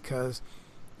people, because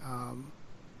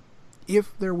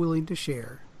if they're willing to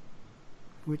share,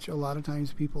 which a lot of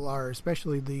times people are,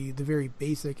 especially the very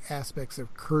basic aspects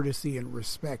of courtesy and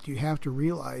respect. You have to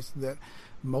realize that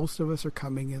most of us are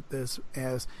coming at this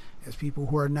as people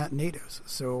who are not natives.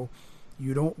 So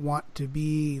you don't want to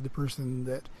be the person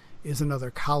that is another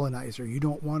colonizer. You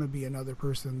don't want to be another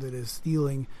person that is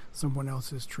stealing someone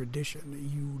else's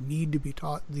tradition. You need to be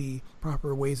taught the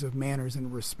proper ways of manners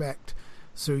and respect,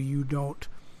 so you don't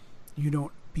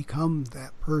become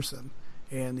that person.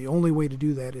 And the only way to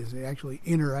do that is to actually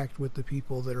interact with the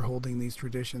people that are holding these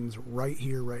traditions right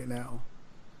here, right now.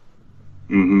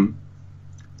 Mm-hmm.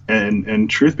 And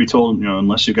truth be told,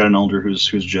 unless you've got an elder who's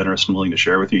generous and willing to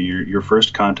share with you, your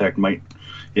first contact might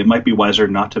be wiser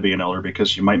not to be an elder,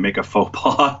 because you might make a faux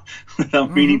pas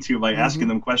without meaning to by asking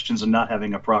them questions and not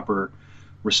having a proper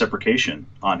reciprocation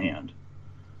on hand.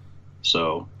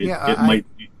 So it might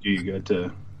do good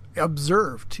to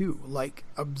observe too. Like,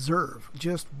 observe,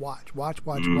 just watch.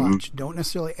 Don't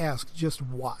necessarily ask, just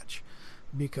watch,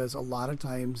 because a lot of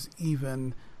times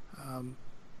even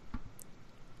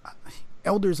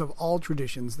elders of all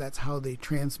traditions, that's how they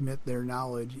transmit their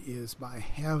knowledge, is by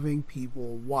having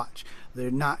people watch. They're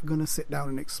not going to sit down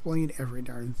and explain every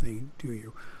darn thing to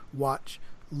you. Watch,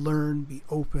 learn, be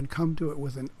open, come to it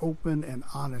with an open and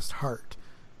honest heart,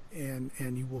 and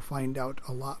you will find out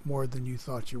a lot more than you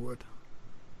thought you would.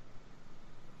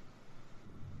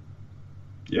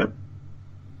 Yep.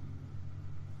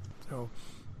 So,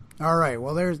 all right.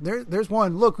 Well, there's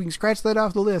one. Look, we can scratch that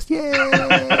off the list.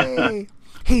 Yay!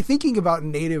 Hey, thinking about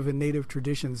native and native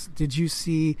traditions, did you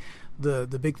see the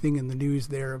big thing in the news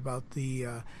there about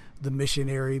the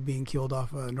missionary being killed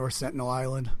off North Sentinel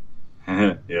Island?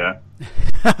 Yeah.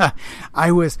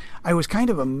 I was kind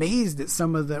of amazed at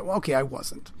some of the. Well, okay, I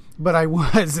wasn't, but I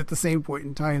was at the same point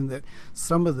in time that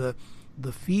some of the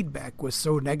feedback was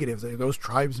so negative that those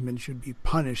tribesmen should be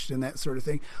punished and that sort of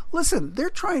thing. Listen,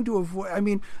 they're trying to avoid. I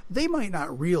mean, they might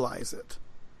not realize it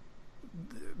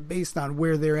based on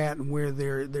where they're at and where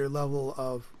their level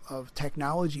of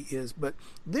technology is, but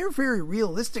they're very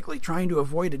realistically trying to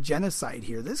avoid a genocide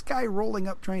here. This guy rolling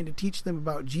up trying to teach them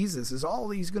about Jesus is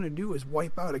all he's going to do is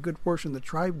wipe out a good portion of the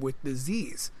tribe with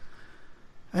disease.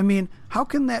 I mean, how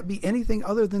can that be anything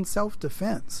other than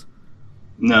self-defense?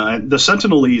 No, the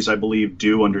Sentinelese, I believe,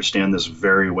 do understand this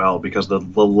very well, because the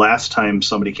last time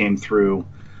somebody came through,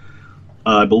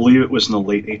 I believe it was in the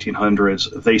late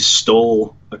 1800s, they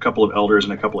stole a couple of elders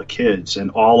and a couple of kids,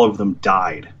 and all of them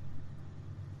died.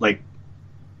 Like,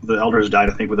 the elders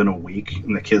died, I think, within a week,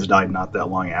 and the kids died not that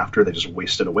long after. They just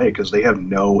wasted away because they have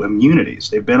no immunities.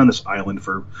 They've been on this island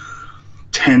for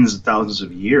tens of thousands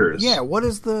of years. Yeah, what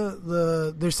is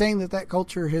they're saying that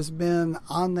culture has been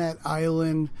on that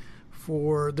island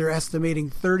for, they're estimating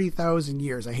 30,000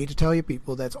 years. I hate to tell you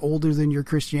people, that's older than your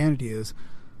Christianity is.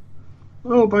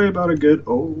 Oh, by about a good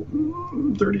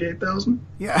 38,000.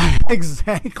 Yeah,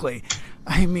 exactly.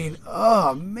 I mean,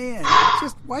 oh man,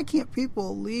 just why can't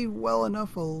people leave well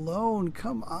enough alone?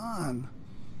 Come on.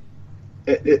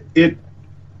 It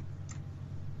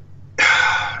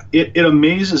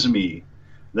amazes me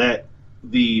that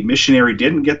the missionary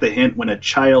didn't get the hint when a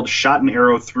child shot an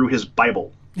arrow through his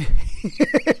Bible.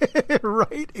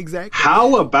 Right, exactly.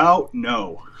 How about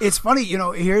no? It's funny,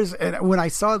 and when I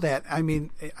saw that, I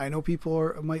mean, I know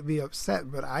people might be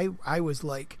upset, but I was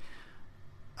like,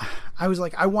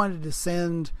 I wanted to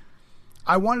send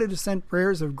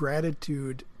prayers of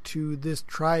gratitude to this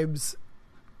tribe's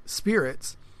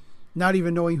spirits, not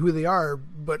even knowing who they are,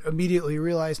 but immediately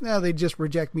realized, they just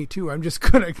reject me too. I'm just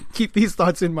going to keep these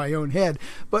thoughts in my own head.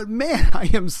 But man, I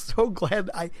am so glad.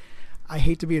 I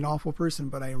hate to be an awful person,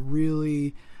 but I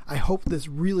hope this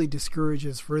really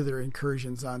discourages further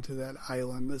incursions onto that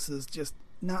island. This is just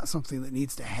not something that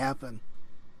needs to happen.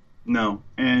 No,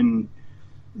 and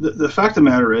the fact of the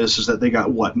matter is that they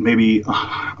got, maybe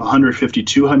 150,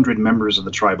 200 members of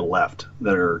the tribe left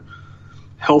that are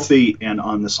healthy and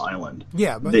on this island.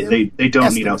 Yeah, but they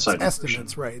don't need outside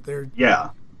estimates, right?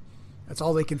 That's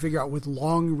all they can figure out with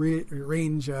long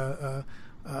range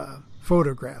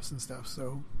photographs and stuff.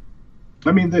 So,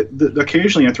 I mean,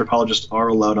 occasionally anthropologists are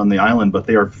allowed on the island, but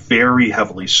they are very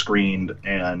heavily screened,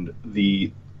 and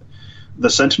the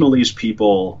Sentinelese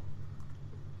people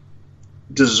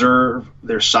deserve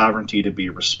their sovereignty to be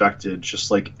respected,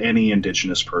 just like any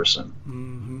indigenous person.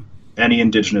 Mm-hmm. Any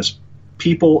indigenous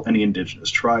people, any indigenous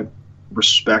tribe,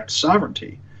 respect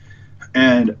sovereignty.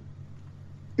 And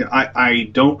I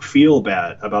don't feel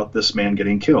bad about this man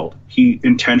getting killed. He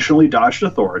intentionally dodged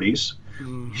authorities.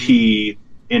 Mm-hmm. He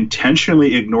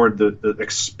intentionally ignored the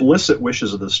explicit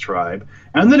wishes of this tribe,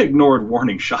 and then ignored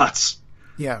warning shots.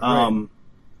 Yeah, right.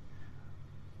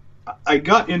 I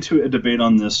got into a debate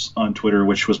on this on Twitter,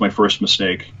 which was my first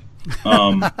mistake.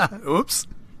 Oops.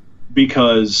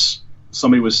 Because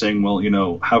somebody was saying, well,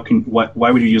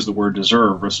 why would you use the word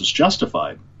deserve versus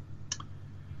justified?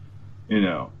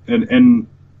 And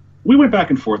we went back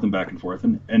and forth,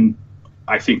 and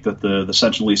I think that the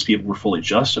Sentinelese people were fully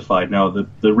justified. Now,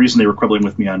 the reason they were quibbling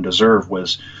with me on deserve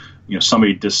was,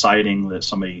 somebody deciding that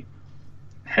somebody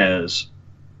has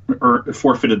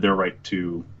forfeited their right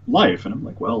to life. And I'm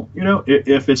like, well,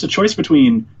 if it's a choice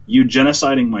between you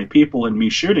genociding my people and me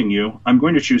shooting you, I'm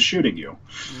going to choose shooting you.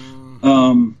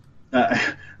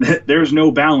 There's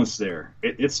no balance there.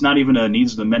 It's not even a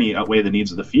needs of the many outweigh the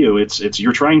needs of the few. It's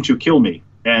you're trying to kill me,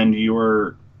 and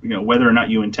you're, whether or not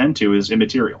you intend to is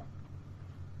immaterial.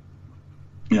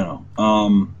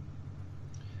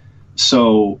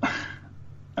 So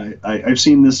I've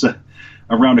seen this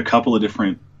around a couple of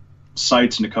different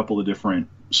sites and a couple of different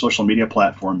social media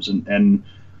platforms, and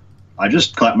I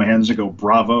just clap my hands and go,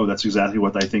 bravo, that's exactly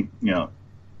what I think,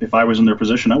 if I was in their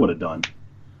position, I would have done.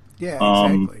 Yeah,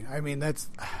 exactly. I mean,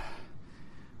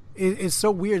 it's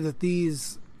so weird that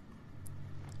this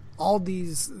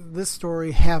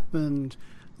story happened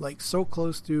like so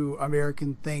close to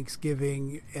American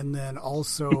Thanksgiving, and then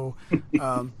also,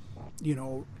 on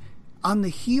the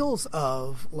heels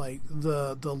of like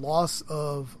the loss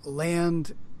of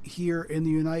land here in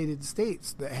the United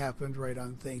States that happened right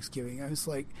on Thanksgiving. I was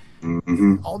like,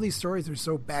 all these stories are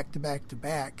so back to back to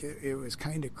back. It was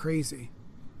kind of crazy.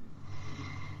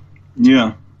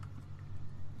 Yeah.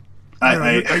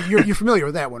 You're familiar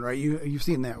with that one, right? You've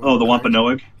seen that one. Oh, the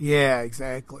Wampanoag? Yeah,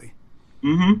 exactly.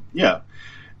 Yeah.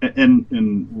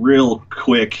 And real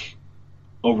quick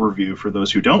overview for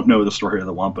those who don't know the story of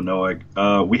the Wampanoag,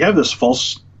 we have this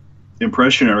false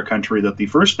impression in our country that the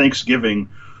first Thanksgiving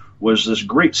was this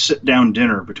great sit-down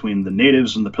dinner between the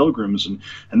natives and the Pilgrims,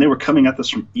 and they were coming at this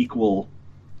from equal,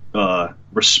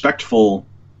 respectful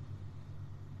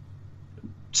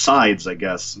sides, I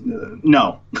guess.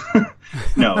 No.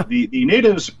 No. The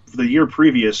natives the year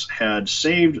previous had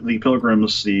saved the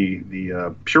Pilgrims,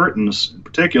 the Puritans in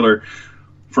particular,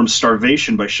 from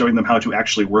starvation by showing them how to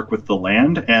actually work with the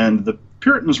land, and the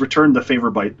Puritans returned the favor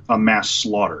by a mass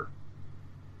slaughter,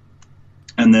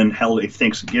 and then held a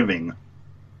Thanksgiving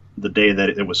the day that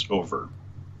it was over.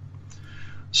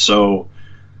 So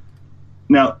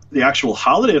now the actual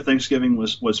holiday of Thanksgiving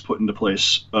was put into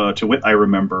place, to wit, I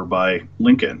remember, by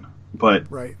Lincoln.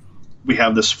 But right. We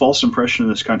have this false impression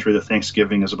in this country that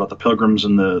Thanksgiving is about the Pilgrims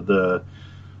and the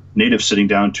natives sitting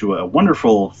down to a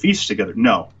wonderful feast together.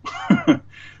 No.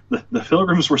 The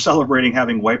Pilgrims were celebrating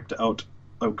having wiped out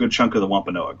a good chunk of the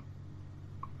Wampanoag.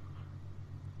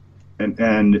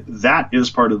 And that is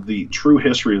part of the true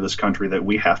history of this country that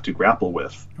we have to grapple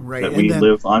with. Right. That we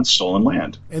live on stolen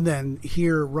land. And then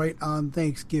here, right on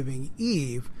Thanksgiving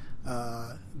Eve,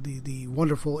 the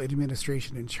wonderful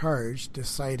administration in charge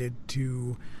decided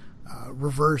to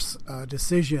reverse a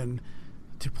decision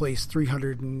to place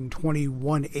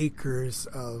 321 acres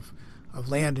of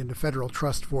land into federal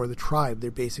trust for the tribe. They're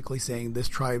basically saying this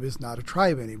tribe is not a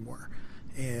tribe anymore,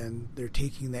 and they're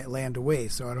taking that land away.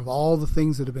 So out of all the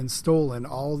things that have been stolen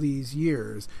all these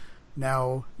years,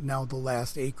 now the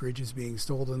last acreage is being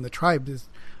stolen. The tribe is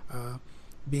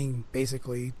being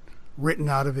basically written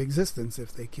out of existence,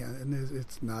 if they can, and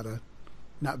it's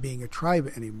not being a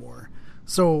tribe anymore.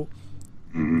 So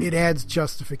it adds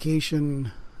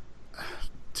justification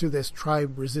to this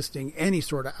tribe resisting any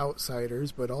sort of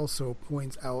outsiders, but also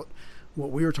points out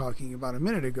what we were talking about a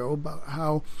minute ago about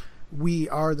how we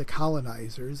are the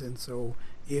colonizers, and so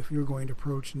if you're going to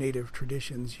approach native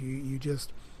traditions, you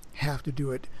just have to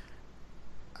do it.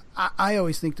 I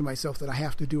always think to myself that I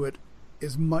have to do it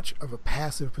as much of a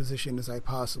passive position as I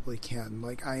possibly can.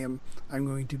 Like I'm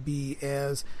going to be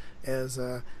as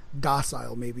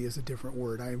docile, maybe is a different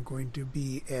word. I am going to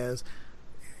be as,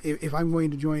 if I'm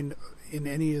going to join in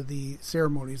any of the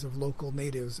ceremonies of local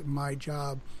natives, my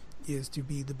job is to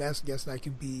be the best guest I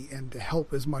can be and to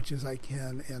help as much as I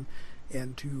can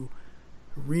and to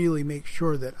really make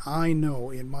sure that I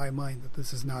know in my mind that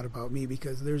this is not about me,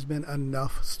 because there's been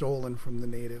enough stolen from the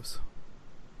natives.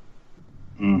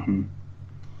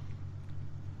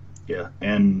 Yeah,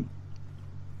 and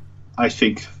I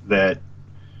think that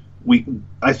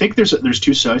there's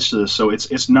two sides to this. So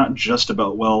it's not just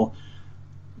about, well,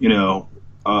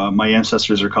 my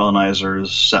ancestors are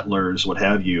colonizers, settlers, what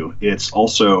have you. It's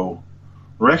also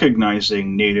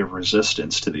recognizing native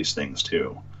resistance to these things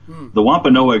too. The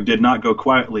Wampanoag did not go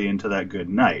quietly into that good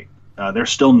night. They're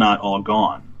still not all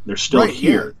gone. They're still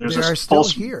here. Yeah. They are still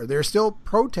here. They're still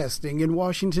protesting in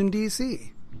Washington,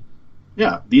 D.C.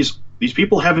 Yeah, these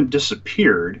people haven't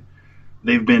disappeared.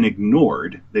 they've been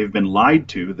ignored, they've been lied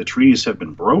to, the treaties have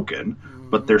been broken,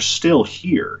 but they're still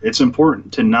here. It's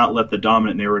important to not let the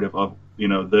dominant narrative of,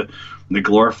 the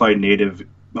glorified Native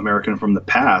American from the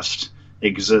past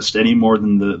exist any more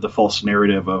than the false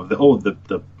narrative of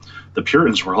the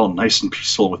Puritans were all nice and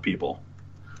peaceful with people.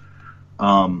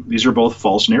 These are both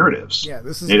false narratives. Yeah,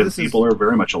 Native people are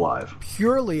very much alive.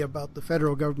 Purely about the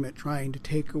federal government trying to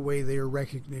take away their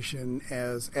recognition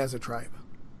as a tribe.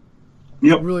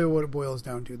 Yep. That's really what it boils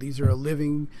down to. These are a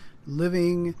living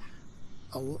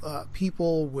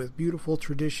people with beautiful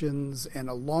traditions and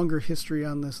a longer history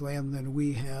on this land than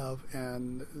we have,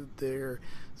 and they're,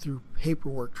 through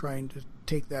paperwork, trying to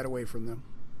take that away from them.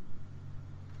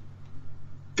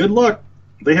 Good luck.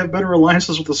 They have better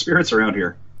alliances with the spirits around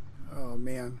here. Oh,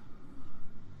 man.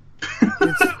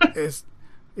 It's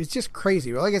just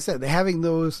crazy. Like I said, having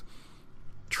those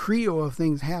trio of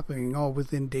things happening all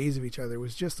within days of each other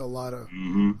was just a lot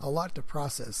to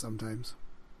process sometimes.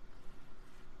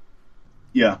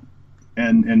 Yeah.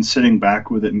 And sitting back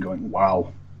with it and going,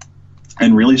 wow.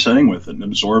 And really sitting with it and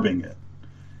absorbing it.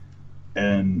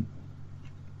 And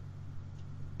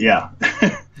yeah.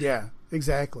 Yeah,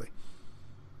 exactly.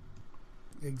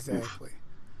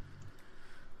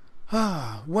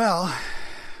 Well,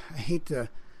 I hate to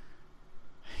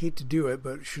do it,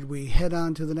 but should we head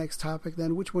on to the next topic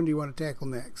then? Which one do you want to tackle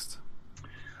next?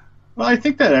 Well, I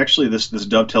think that actually this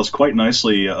dovetails quite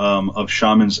nicely of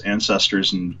shamans,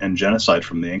 ancestors, and genocide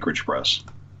from the Anchorage Press.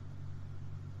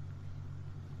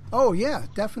 Oh, yeah,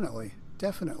 definitely.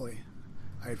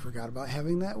 I forgot about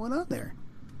having that one on there.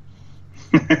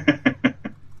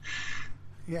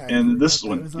 Yeah, and this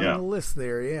one was on the list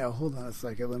there. Yeah, hold on a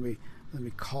second. Let me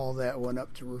call that one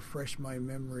up to refresh my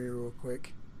memory real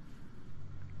quick.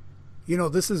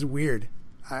 This is weird.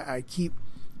 I keep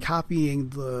copying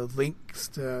the links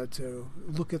to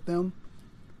look at them,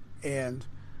 and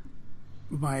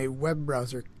my web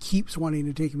browser keeps wanting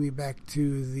to take me back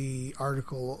to the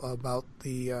article about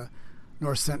the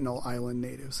North Sentinel Island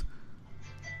natives.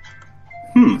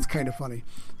 It's kind of funny.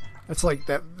 It's like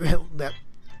that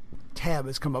tab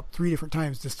has come up 3 different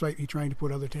times despite me trying to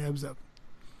put other tabs up.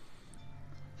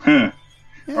 Huh.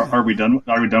 Yeah. Are we done?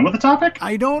 Are we done with the topic?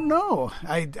 I don't know.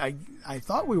 I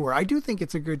thought we were. I do think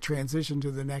it's a good transition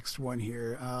to the next one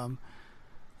here. Let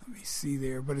me see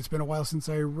there, but it's been a while since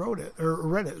I wrote it or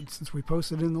read it, since we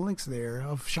posted in the links there.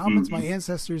 Of Shamans, My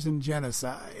Ancestors, and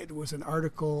Genocide was an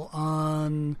article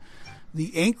on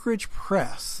the Anchorage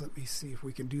Press. Let me see if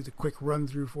we can do the quick run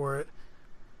through for it.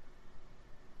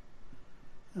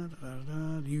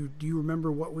 Do you remember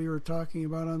what we were talking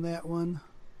about on that one?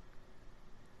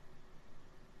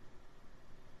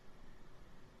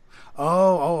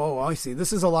 Oh, I see.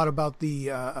 This is a lot about the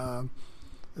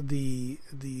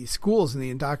schools and the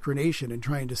indoctrination and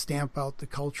trying to stamp out the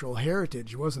cultural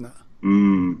heritage, wasn't it?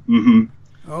 Mm-hmm.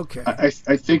 Okay.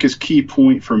 I think his key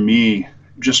point for me,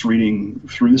 just reading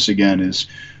through this again, is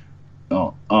I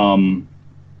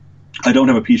don't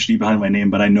have a PhD behind my name,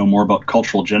 but I know more about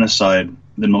cultural genocide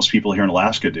than most people here in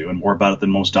Alaska do, and more about it than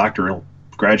most doctoral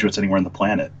graduates anywhere on the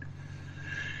planet.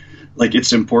 Like,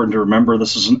 it's important to remember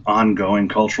this is an ongoing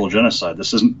cultural genocide.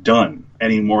 This isn't done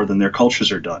any more than their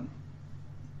cultures are done.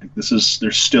 Like,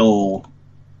 there's still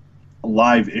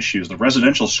live issues. The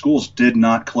residential schools did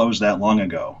not close that long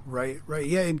ago. Right.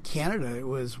 Yeah, in Canada, it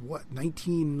was,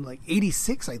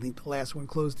 1986, I think the last one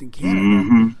closed in Canada.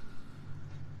 Mm-hmm.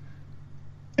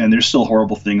 And there's still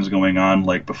horrible things going on,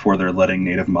 like before they're letting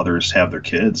Native mothers have their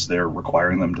kids, they're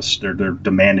requiring them to, they're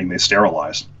demanding they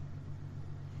sterilize.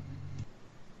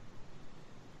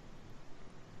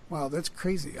 Wow, that's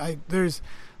crazy. There's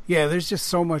just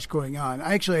so much going on.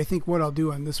 I think what I'll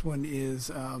do on this one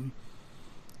is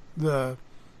the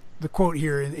quote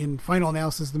here in final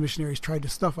analysis, the missionaries tried to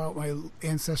stuff out my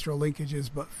ancestral linkages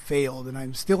but failed, and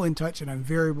I'm still in touch and I'm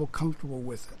very comfortable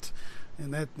with it.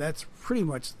 And that's pretty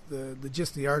much the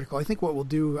gist of the article. I think what we'll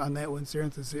do on that one,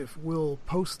 Sarenth, is if we'll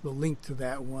post the link to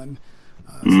that one,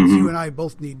 since you and I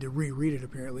both need to reread it.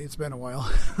 Apparently, it's been a while,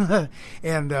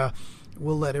 and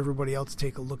we'll let everybody else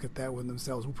take a look at that one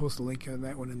themselves. We'll post a link on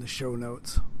that one in the show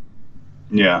notes.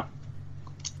 Yeah,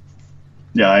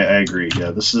 I agree. Yeah,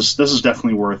 this is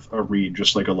definitely worth a read,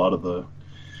 just like a lot of the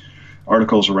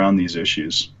articles around these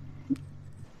issues.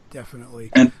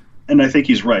 Definitely. And I think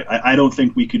he's right. I don't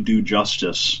think we could do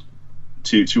justice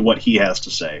to what he has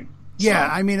to say. Yeah,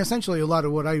 so. I mean, essentially a lot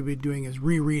of what I'd be doing is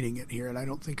rereading it here, and I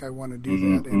don't think I want to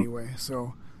do that anyway.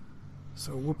 So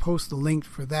we'll post the link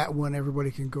for that one.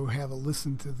 Everybody can go have a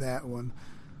listen to that one,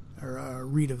 or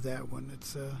read of that one.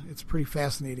 It's a pretty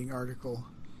fascinating article.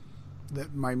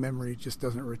 that my memory just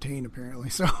doesn't retain, apparently.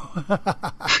 So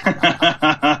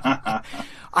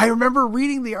I remember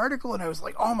reading the article and I was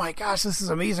like, oh my gosh, this is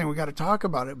amazing. We got to talk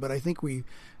about it. But I think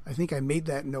I made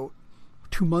that note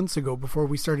 2 months ago before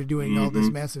we started doing all this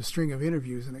massive string of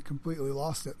interviews, and it completely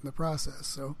lost it in the process.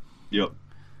 So, yep.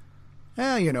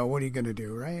 Yeah, what are you going to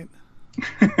do, right?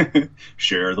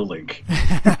 Share the link.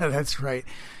 That's right.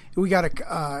 We got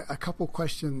a couple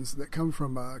questions that come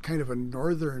from kind of a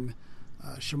northern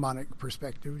shamanic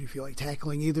perspective. Do you feel like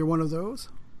tackling either one of those?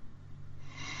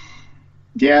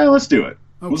 Yeah, let's do it.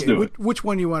 Okay, let's do it. Which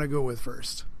one do you want to go with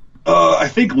first? I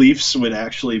think Leafs would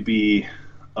actually be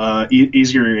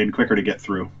easier and quicker to get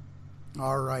through.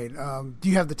 All right. Do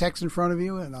you have the text in front of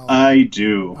you? I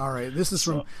do. All right. This is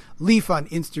from Leaf on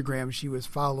Instagram. She was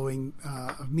following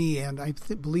me and I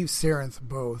believe Sarenth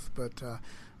both, but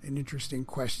an interesting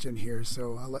question here.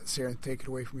 So I'll let Sarenth take it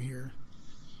away from here.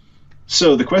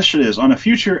 So the question is, on a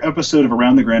future episode of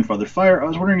Around the Grandfather Fire, I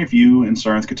was wondering if you and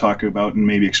Sarenth could talk about and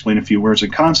maybe explain a few words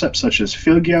and concepts such as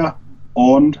fylgja,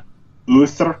 ond,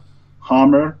 uther,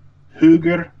 hammer,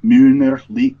 huger, muner,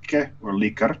 like, or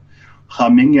liker,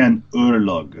 humming, and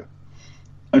urlog.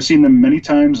 I've seen them many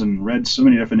times and read so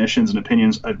many definitions and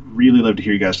opinions. I'd really love to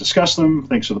hear you guys discuss them.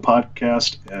 Thanks for the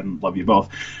podcast, and love you both.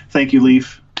 Thank you,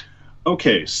 Leaf.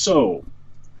 Okay, so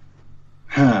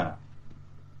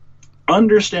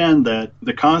understand that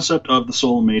the concept of the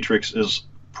soul matrix is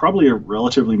probably a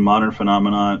relatively modern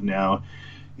phenomenon now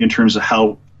in terms of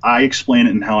how I explain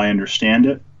it and how I understand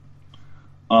it.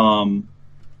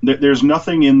 There's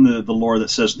nothing in the lore that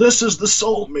says, this is the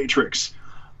soul matrix.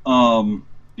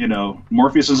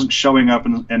 Morpheus isn't showing up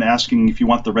and asking if you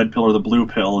want the red pill or the blue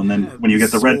pill, and then when you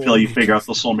get the red pill, you figure out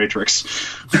the soul matrix.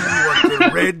 Do you want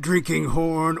the red drinking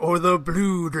horn or the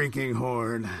blue drinking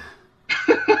horn?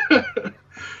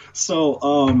 So,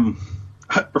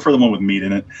 I prefer the one with meat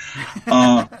in it.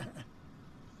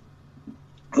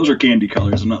 Those are candy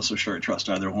colors. I'm not so sure I trust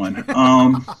either one.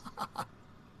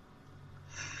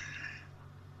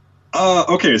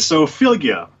 Okay, so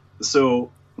fylgja.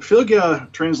 So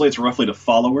fylgja translates roughly to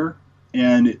follower,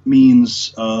 and it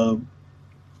means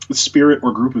spirit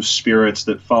or group of spirits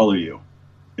that follow you.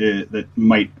 That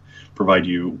might provide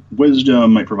you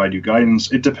wisdom, might provide you guidance.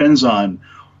 It depends on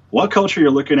what culture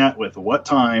you're looking at, with what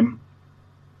time,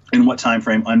 and what time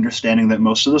frame, understanding that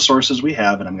most of the sources we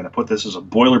have, and I'm going to put this as a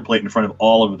boilerplate in front of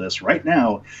all of this right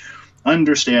now,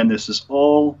 understand this is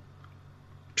all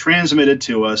transmitted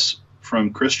to us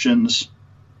from Christians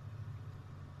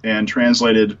and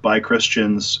translated by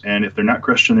Christians, and if they're not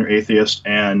Christian, they're atheist,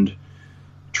 and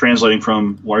translating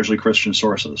from largely Christian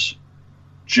sources.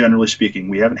 Generally speaking,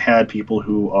 we haven't had people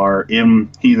who are in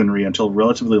heathenry until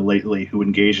relatively lately who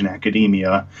engage in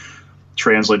academia,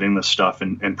 translating this stuff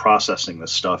and processing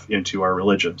this stuff into our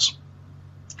religions.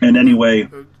 And anyway,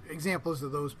 examples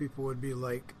of those people would be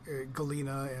like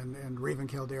Galena and Raven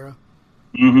Caldera.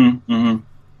 And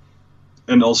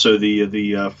also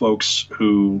the folks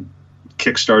who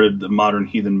kickstarted the modern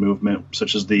heathen movement,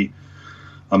 such as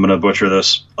I'm going to butcher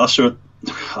this,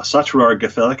 Asatruar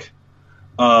Gefelik,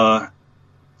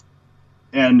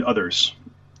 and others.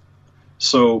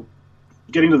 So,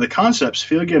 getting to the concepts,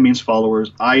 fylgja means followers.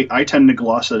 I tend to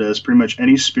gloss it as pretty much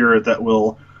any spirit that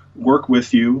will work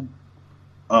with you,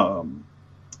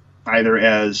 either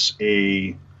as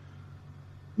a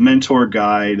mentor,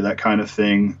 guide, that kind of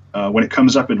thing. When it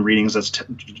comes up in readings, that's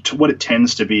what it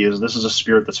tends to be, is this is a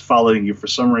spirit that's following you for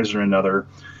some reason or another.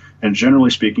 And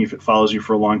generally speaking, if it follows you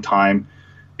for a long time,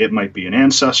 it might be an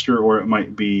ancestor, or it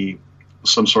might be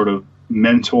some sort of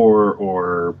mentor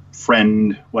or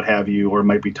friend, what have you, or it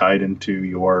might be tied into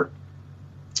your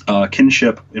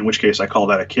kinship, in which case I call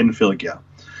that a kin fylgja,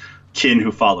 kin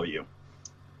who follow you.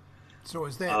 So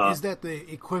is that the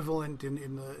equivalent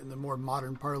in the more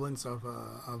modern parlance of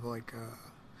a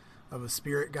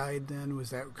spirit guide? Then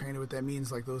was that kind of what that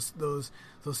means? Like those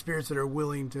spirits that are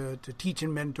willing to teach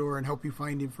and mentor and help you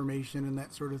find information and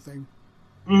that sort of thing.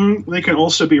 They can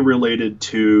also be related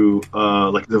to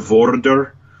like the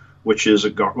vorder, which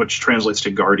translates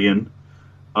to guardian.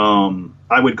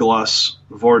 I would gloss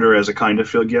vorder as a kind of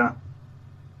fylgja.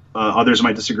 Others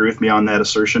might disagree with me on that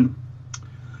assertion.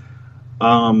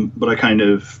 But I kind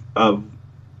of have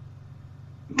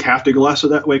to gloss it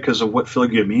that way because of what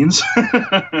fylgja means.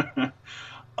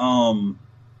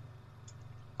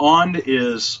 Ond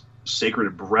is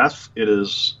sacred breath. It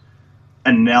is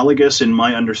analogous in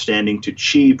my understanding to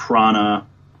chi, prana,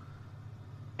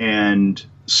 and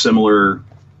similar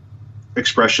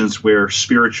expressions where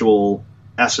spiritual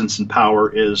essence and power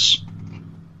is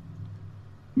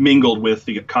mingled with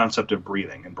the concept of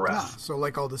breathing and breath. So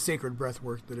like all the sacred breath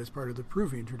work that is part of the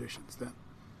Peruvian traditions then.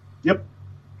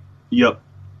 Yep.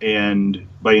 And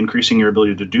by increasing your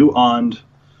ability to do Ond,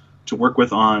 to work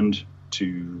with Ond,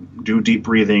 to do deep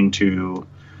breathing, to,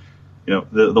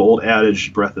 the old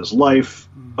adage, breath is life,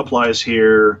 applies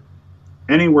here.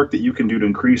 Any work that you can do to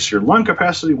increase your lung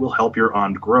capacity will help your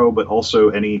Ond grow, but also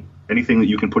anything that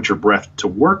you can put your breath to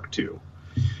work to.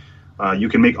 You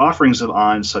can make offerings of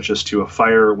Ond, such as to a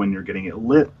fire when you're getting it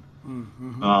lit.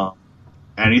 Mm-hmm.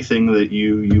 Anything that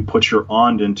you put your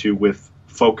Ond into with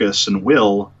focus and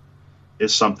will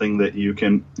is something that you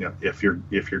can, if you're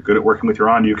good at working with your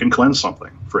Ond, you can cleanse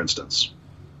something, for instance.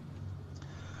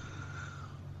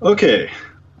 Okay,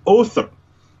 Othar.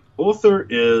 Othar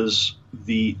is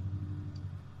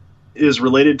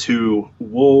related to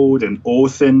Wod and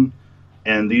Othin,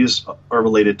 and these are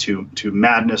related to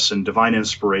madness and divine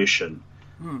inspiration,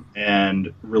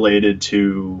 and related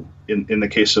to, in the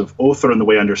case of Othar, and the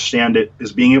way I understand it,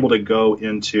 is being able to go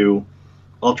into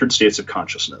altered states of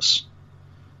consciousness.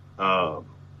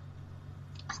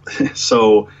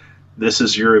 So this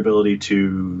is your ability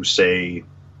to, say,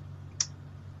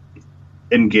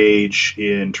 engage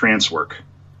in trance work,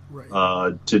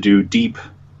 right. To do deep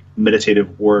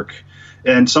meditative work,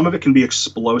 and some of it can be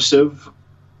explosive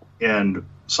and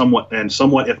somewhat,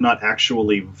 if not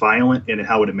actually violent in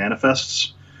how it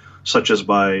manifests, such as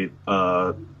by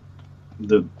one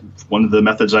of the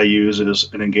methods I use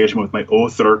is an engagement with my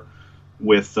Othar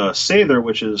with Seidr,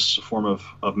 which is a form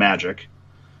of magic,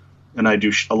 and I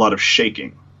do a lot of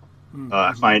shaking. Mm-hmm.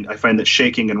 I find that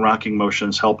shaking and rocking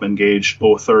motions help engage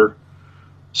Othar.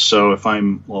 So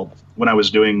when I was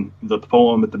doing the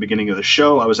poem at the beginning of the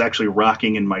show, I was actually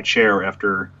rocking in my chair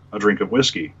after a drink of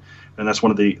whiskey, and that's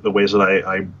one of the ways that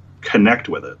I connect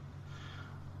with it.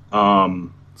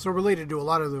 So related to a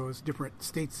lot of those different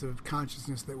states of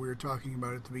consciousness that we were talking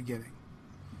about at the beginning.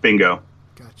 Bingo.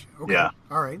 Gotcha. Okay. Yeah.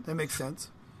 All right. That makes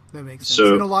sense.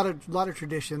 So, in a lot of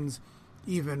traditions,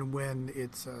 even when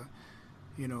it's,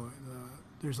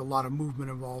 there's a lot of movement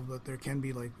involved, but there can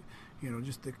be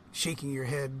just the shaking your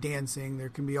head, dancing. There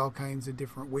can be all kinds of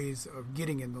different ways of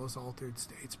getting in those altered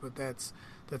states, but that's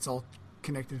all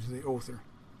connected to the Othar.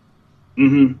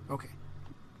 Mm-hmm. Okay.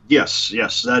 Yes,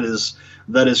 that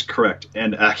is correct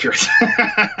and accurate.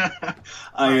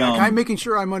 I'm making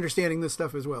sure I'm understanding this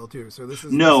stuff as well too. So this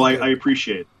is I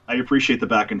appreciate the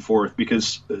back and forth,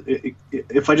 because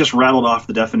if I just rattled off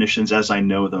the definitions as I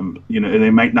know them, they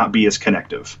might not be as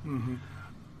connective.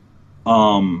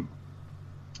 Mm-hmm.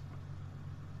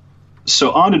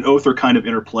 So Ond and Othar kind of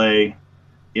interplay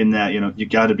in that you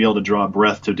got to be able to draw a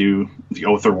breath to do the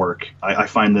Othar work. I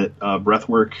find that breath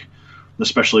work,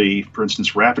 especially, for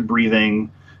instance, rapid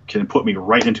breathing, can put me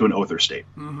right into an Othar state.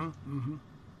 Mm-hmm, mm-hmm.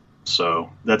 So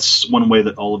that's one way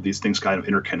that all of these things kind of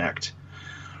interconnect.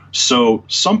 So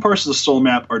some parts of the soul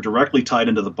map are directly tied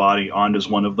into the body. Ond is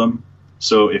one of them.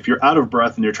 So if you're out of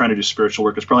breath and you're trying to do spiritual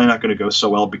work, it's probably not going to go so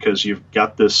well, because you've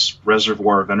got this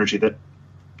reservoir of energy that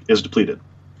is depleted.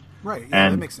 Right, yeah,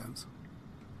 that makes sense.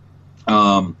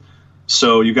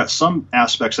 So you've got some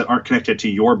aspects that aren't connected to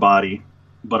your body,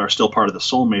 but are still part of the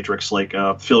soul matrix, like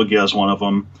Filgia is one of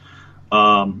them.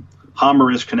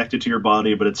 Hammer is connected to your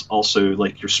body, but it's also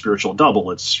like your spiritual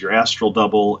double. It's your astral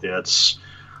double. It's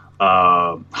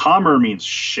Hammer means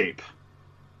shape.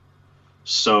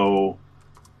 So,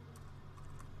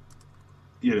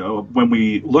 when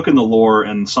we look in the lore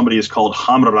and somebody is called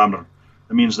Hammer,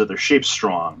 it means that their shape's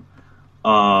strong.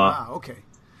 Okay.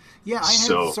 Yeah,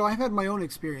 I've had my own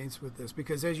experience with this,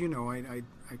 because, as you know, I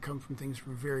come from things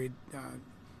from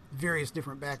various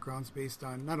different backgrounds based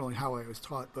on not only how I was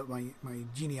taught, but my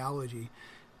genealogy,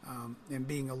 and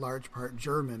being a large part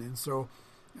German. And so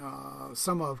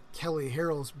some of Kelly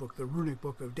Harrell's book, The Runic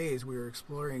Book of Days, we were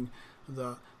exploring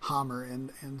the Hammer.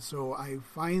 And so I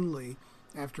finally,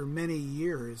 after many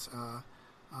years,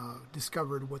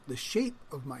 discovered what the shape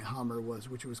of my Hammer was,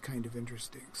 which was kind of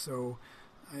interesting. So,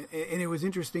 and it was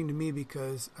interesting to me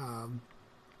because I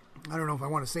don't know if I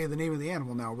want to say the name of the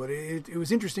animal now, but it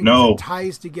was interesting because it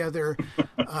ties together.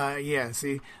 Yeah,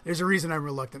 see, there's a reason I'm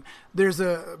reluctant.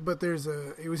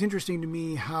 It was interesting to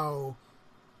me how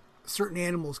certain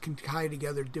animals can tie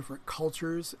together different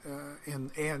cultures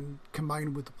and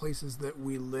combined with the places that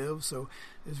we live. So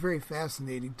it's very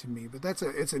fascinating to me. But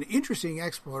it's an interesting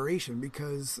exploration,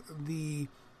 because the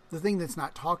thing that's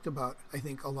not talked about, I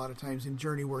think, a lot of times in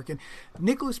journey work, and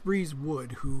Nicholas Breeze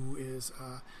Wood, who is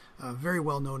very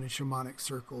well known in shamanic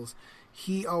circles,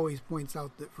 he always points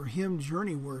out that for him,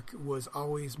 journey work was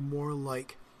always more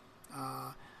like,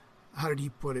 how did he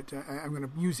put it? I'm going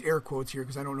to use air quotes here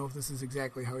because I don't know if this is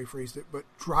exactly how he phrased it, but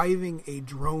driving a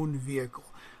drone vehicle.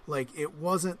 Like, it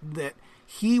wasn't that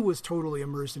he was totally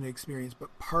immersed in an experience,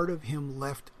 but part of him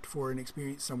left for an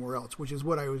experience somewhere else, which is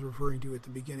what I was referring to at the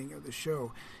beginning of the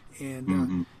show.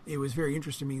 And it was very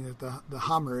interesting to me that the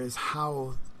Hammer is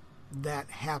how that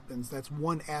happens. That's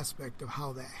one aspect of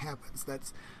how that happens.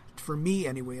 That's, for me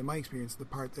anyway, in my experience, the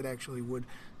part that actually would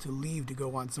to leave to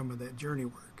go on some of that journey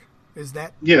work. Is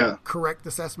that correct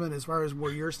assessment as far as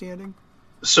where you're standing?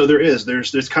 So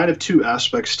there's kind of two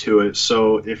aspects to it.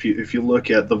 So if you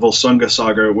look at the Volsunga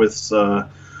saga with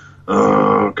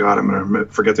I'm gonna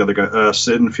forget the other guy,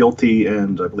 Sinfjotli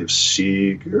and I believe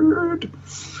Sigurd.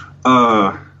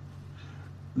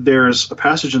 There's a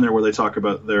passage in there where they talk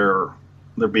about their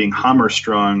being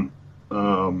hammer-strung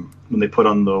when they put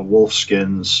on the wolf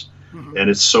skins, and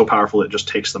it's so powerful it just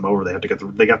takes them over. They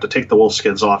have to take the wolf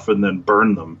skins off and then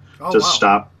burn them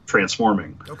stop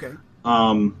transforming. Okay.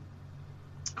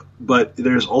 But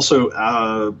there's also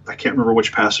I can't remember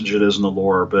which passage it is in the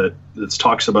lore, but it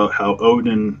talks about how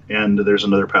Odin, and there's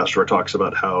another passage where it talks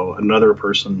about how another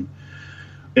person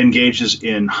engages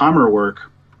in hammer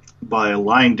work by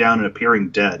lying down and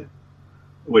appearing dead,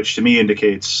 which to me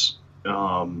indicates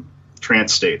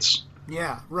trance states.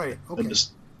 Yeah, right. Okay.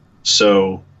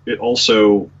 So it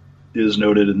also is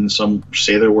noted in some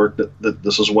Seidr work that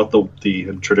this is what the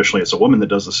traditionally it's a woman that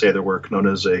does the Seidr work, known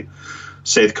as a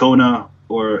Seidr Kona,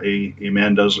 or a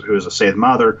man who is a Seidr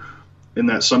Mother, in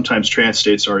that sometimes trance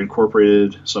states are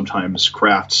incorporated, sometimes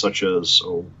crafts such as,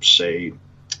 say,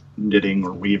 knitting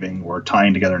or weaving or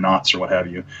tying together knots or what have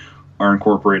you are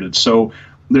incorporated. So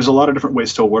there's a lot of different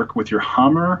ways to work with your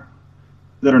hammer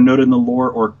that are noted in the lore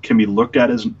or can be looked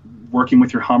at as working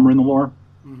with your hammer in the lore.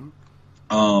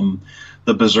 The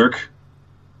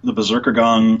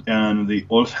Berserkergang and the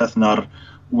Ulfhethnar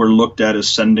were looked at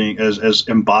as as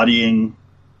embodying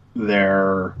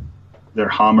their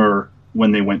hammer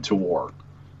when they went to war.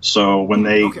 So when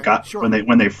they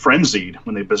when they frenzied,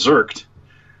 when they berserked,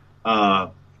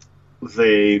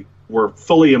 they were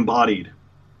fully embodied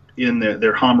in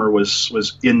their hammer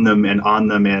was in them and on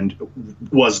them and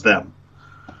was them.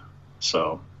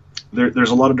 So there's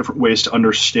a lot of different ways to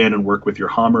understand and work with your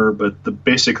hammer, but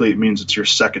basically it means it's your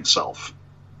second self.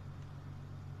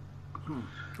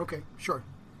 Okay, sure,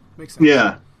 makes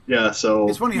sense. Yeah, so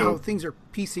it's funny how things are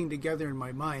piecing together in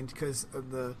my mind because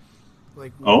of the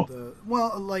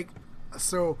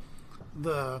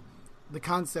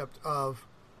concept of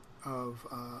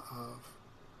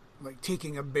like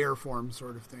taking a bear form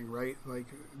sort of thing, right? Like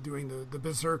doing the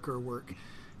berserker work.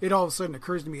 It all of a sudden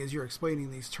occurs to me as you're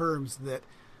explaining these terms that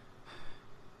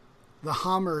the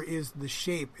hammer is the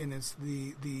shape and it's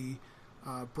the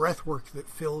breath work that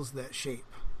fills that shape.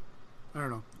 I don't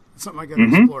know. It's something I got to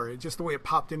explore. It just the way it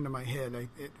popped into my head,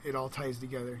 it all ties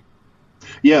together.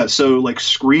 Yeah, so like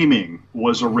screaming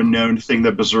was a renowned thing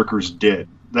that berserkers did.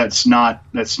 That's not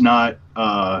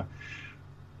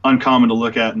uncommon to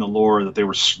look at in the lore, that they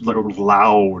were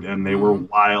loud and they were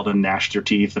wild and gnashed their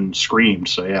teeth and screamed.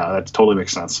 So yeah, that totally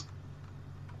makes sense.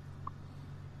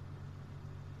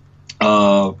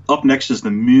 Up next is the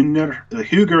Munir, the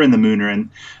Hugr and the Munir, and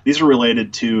these are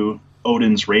related to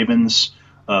Odin's ravens.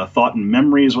 Thought and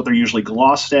memory is what they're usually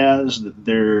glossed as.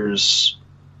 There's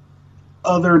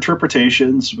other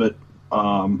interpretations, but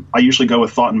I usually go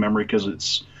with thought and memory because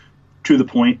it's to the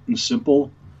point and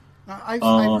simple. I've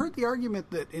heard the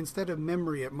argument that instead of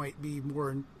memory, it might be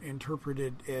more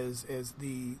interpreted as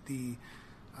the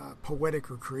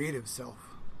poetic or creative self.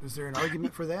 Is there an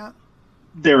argument for that?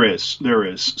 There is.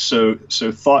 So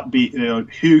thought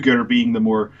Hugr being the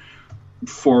more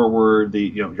forward,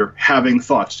 you're having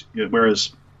thoughts,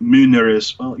 whereas Munir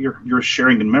is, well, you're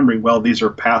sharing in memory. Well, these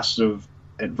are passive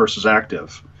versus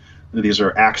active. These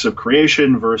are acts of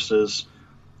creation versus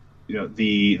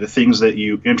the things that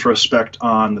you introspect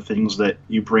on, the things that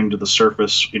you bring to the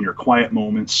surface in your quiet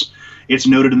moments. It's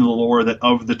noted in the lore that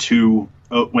of the two,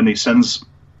 when he sends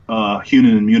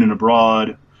Hunan and Munin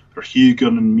abroad, or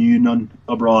Hugin and Munin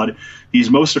abroad, he's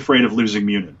most afraid of losing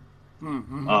Munin.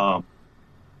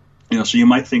 So you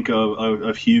might think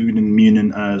of Hugin and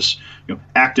Munin as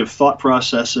active thought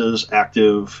processes,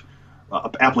 active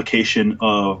application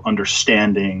of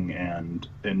understanding and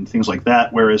things like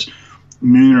that, whereas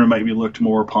Munir might be looked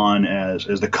more upon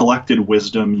as the collected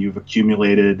wisdom you've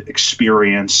accumulated,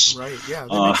 experience. Right, yeah,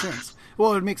 that makes sense.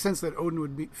 Well, it makes sense that Odin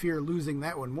would fear losing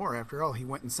that one more. After all, he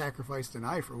went and sacrificed an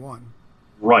eye for one.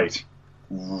 Right.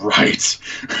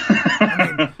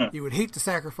 I mean, you would hate to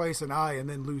sacrifice an eye and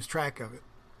then lose track of it.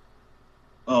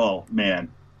 Oh,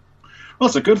 man. Well,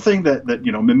 it's a good thing that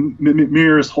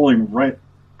Mimir is holding right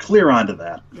clear onto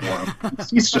that for him.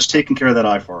 He's just taking care of that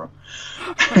eye for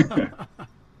him.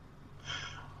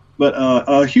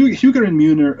 But Huger and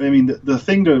Muner, I mean, the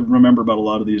thing to remember about a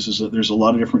lot of these is that there's a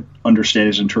lot of different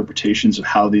understandings and interpretations of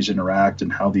how these interact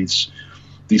and how these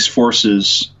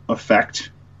forces affect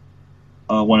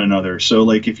one another. So,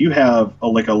 like, if you have a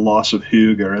loss of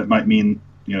Huger, it might mean,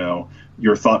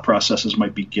 your thought processes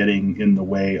might be getting in the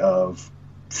way of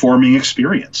forming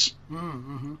experience.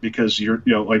 Mm-hmm. Because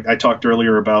like I talked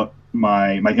earlier about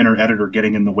my inner editor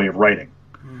getting in the way of writing.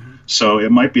 Mm-hmm. So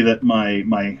it might be that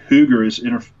my Huger is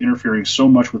interfering so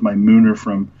much with my Muner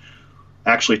from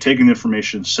actually taking the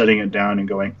information, setting it down, and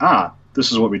going,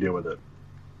 this is what we do with it.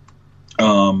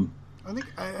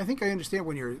 I think I understand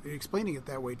when you're explaining it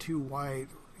that way too. Why?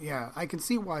 Yeah, I can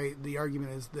see why the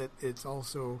argument is that it's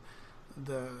also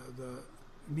the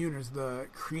Muner's the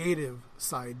creative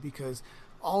side, because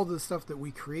all the stuff that we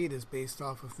create is based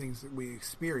off of things that we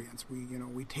experience.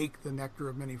 We take the nectar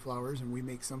of many flowers and we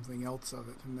make something else of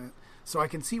it, so I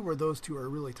can see where those two are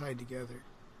really tied together.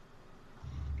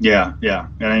 Yeah,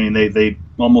 and I mean they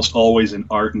almost always in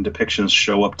art and depictions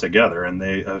show up together, and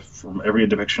they from every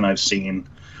depiction I've seen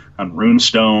on rune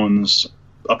stones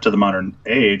up to the modern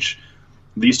age,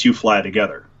 these two fly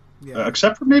together. Yeah.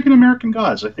 Except for maybe in American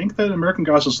Gods. I think that American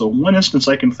Gods is the one instance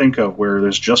I can think of where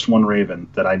there's just one raven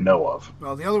that I know of.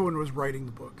 Well, the other one was writing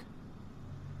the book.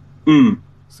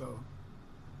 So,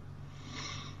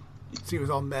 see, it was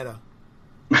all meta.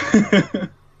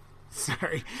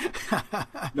 Sorry.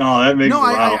 No, that makes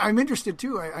I'm interested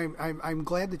too. I'm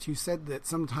glad that you said that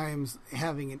sometimes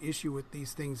having an issue with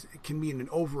these things can mean an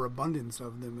overabundance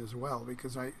of them as well,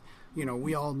 because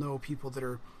we all know people that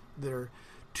are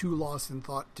too lost in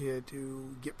thought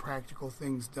to get practical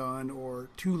things done, or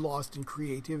too lost in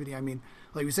creativity. I mean,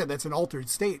 like we said, that's an altered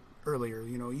state earlier.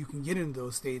 You can get into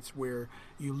those states where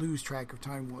you lose track of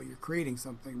time while you're creating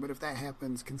something. But if that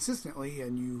happens consistently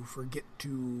and you forget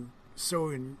to sow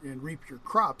and reap your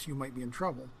crops, you might be in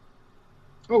trouble.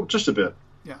 Oh, just a bit.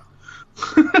 Yeah.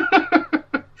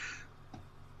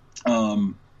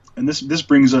 And this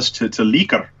brings us to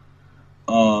Liker.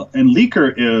 And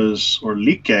Liker is, or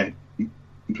Like,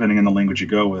 depending on the language you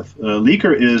go with,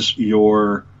 Liker is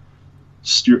your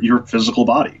physical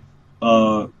body.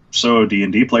 So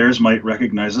D&D players might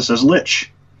recognize this as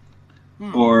Lich.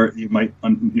 Or you might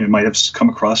have come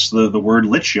across the word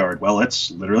Lich Yard. Well, it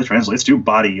literally translates to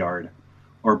body yard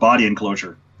or body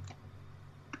enclosure.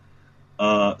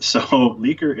 So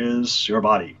Liker is your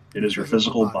body. It is your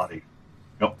physical body.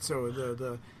 Yep. So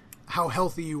the how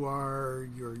healthy you are,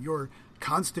 your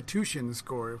constitution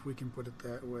score, if we can put it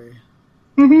that way.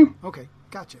 Mm-hmm. Okay,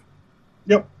 gotcha.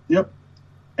 Yep.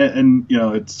 And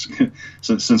it's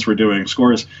since we're doing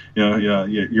scores,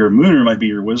 your Muner might be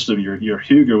your wisdom, your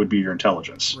Huger would be your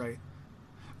intelligence. Right.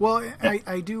 Well,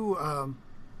 I do.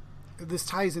 This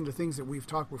ties into things that we've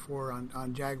talked before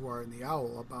on Jaguar and the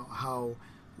Owl about how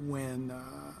when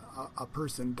a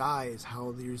person dies,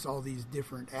 how there's all these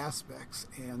different aspects,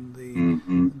 and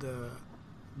the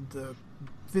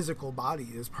physical body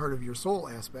is part of your soul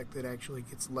aspect that actually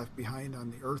gets left behind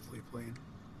on the earthly plane.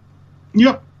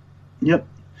 Yep.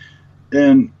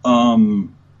 And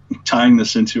tying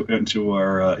this into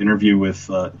our interview with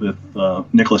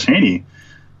Nicholas Haney,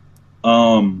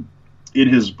 in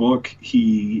his book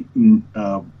he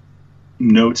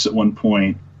notes at one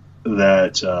point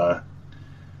that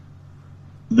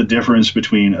the difference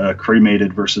between a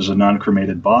cremated versus a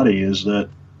non-cremated body is that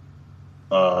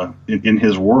in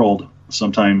his world,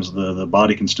 sometimes the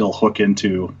body can still hook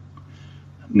into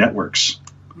networks.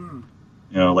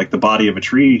 Like the body of a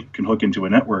tree can hook into a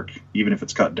network even if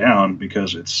it's cut down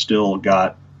because it's still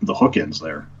got the hook ends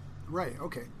there. Right,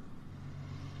 okay.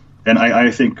 And I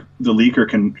think the Liker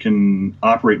can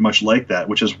operate much like that,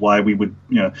 which is why we would,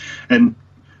 and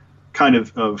kind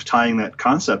of tying that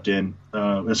concept in,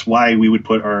 that's why we would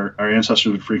put our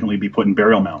ancestors would frequently be put in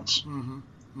burial mounds. Mm-hmm.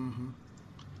 Mm-hmm.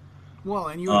 Well,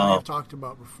 and you and I have talked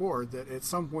about before that at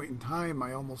some point in time,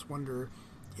 I almost wonder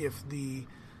if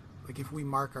if we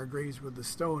mark our graves with the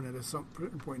stone at some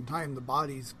point in time, the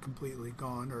body's completely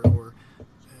gone or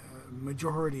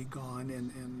majority gone,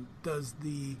 and does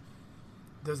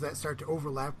that start to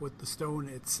overlap with the stone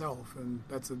itself? And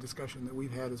that's a discussion that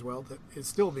we've had as well that is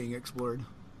still being explored.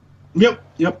 Yep.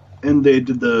 And they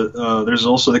did there's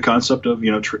also the concept of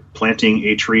planting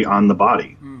a tree on the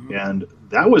body, and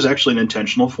that was actually an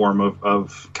intentional form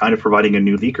of kind of providing a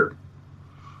new Liker.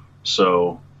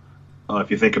 So. If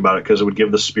you think about it, because it would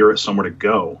give the spirit somewhere to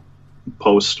go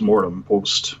post-mortem,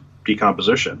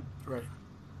 post-decomposition. Right.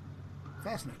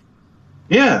 Fascinating.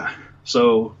 Yeah.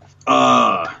 So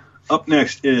up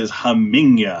next is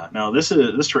Hamingya. Now this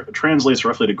translates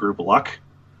roughly to group luck.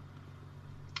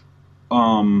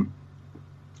 Now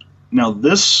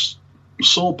this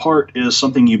soul part is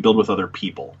something you build with other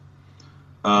people.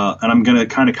 And I'm going to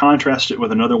kind of contrast it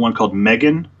with another one called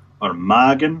Megin, or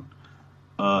Magin,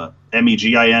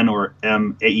 Megin or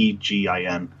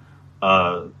Maegin.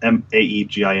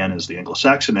 Maegin is the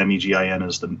Anglo-Saxon, Megin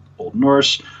is the Old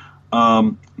Norse.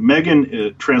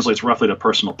 Megin translates roughly to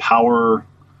personal power,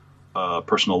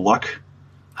 personal luck.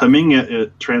 Haminga,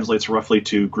 it translates roughly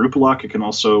to group luck. It can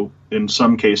also, in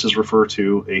some cases, refer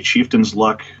to a chieftain's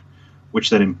luck,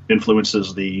 which then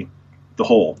influences the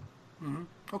whole. Mm-hmm.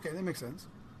 Okay, that makes sense.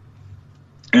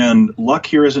 And luck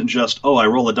here isn't just, I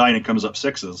roll a die and it comes up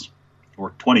 6s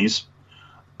or 20s.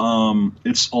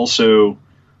 It's also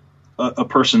a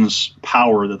person's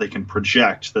power that they can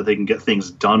project, that they can get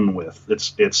things done with.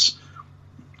 It's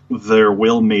their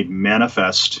will made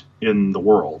manifest in the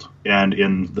world and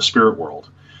in the spirit world.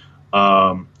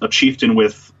 A chieftain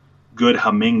with good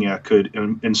Haminga could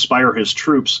inspire his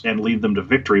troops and lead them to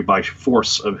victory by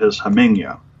force of his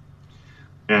Haminga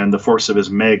and the force of his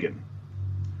Megin.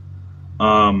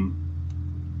 A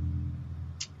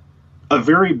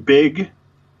very big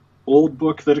old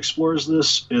book that explores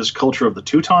this is Culture of the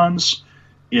Teutons.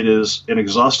 It is an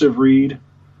exhaustive read.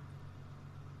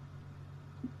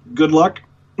 Good luck.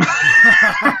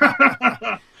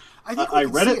 I think I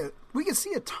read it. We can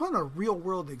see a ton of real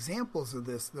world examples of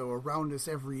this, though, around us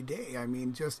every day. I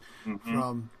mean, just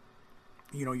from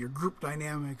your group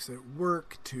dynamics at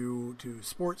work to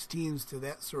sports teams to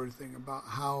that sort of thing, about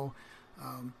how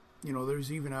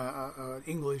there's even a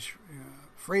English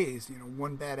phrase,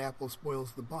 one bad apple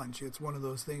spoils the bunch. It's one of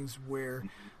those things where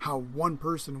how one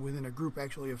person within a group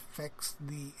actually affects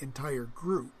the entire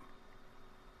group.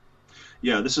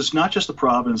 Yeah, this is not just the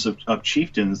province of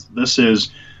chieftains. This is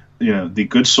the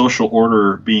good social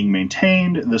order being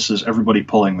maintained. This is everybody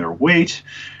pulling their weight.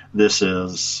 This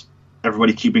is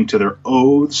everybody keeping to their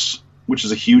oaths, which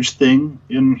is a huge thing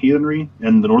in heathenry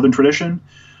and the northern tradition,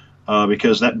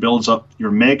 because that builds up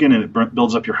your Megin and it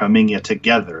builds up your Haminga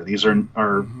together. These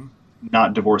are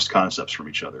not divorced concepts from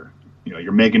each other.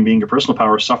 Your Megin, being your personal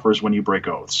power, suffers when you break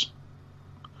oaths,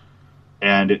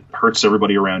 and it hurts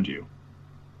everybody around you.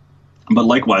 But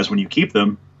likewise, when you keep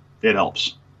them, it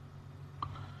helps.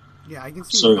 Yeah, I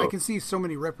can see so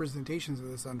many representations of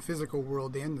this on physical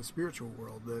world and the spiritual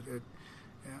world that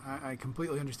I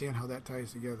completely understand how that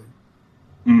ties together.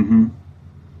 Mm-hmm.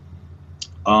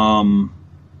 And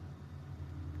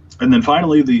then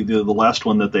finally, the last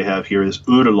one that they have here is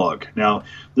Urlog. Now,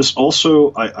 this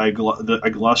also I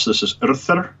gloss this as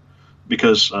Urther,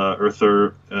 because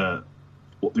Urther,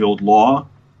 the old law,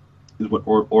 is what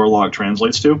Orlog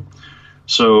translates to.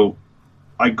 So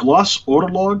I gloss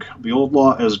Orlog, the old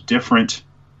law, as different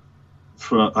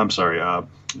from,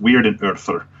 Weird and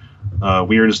Urther.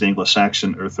 Weird is the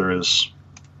Anglo-Saxon, Urther is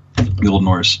the Old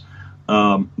Norse.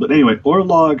 But anyway,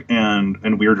 Orlog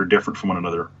and Weird are different from one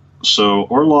another. So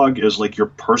Orlog is like your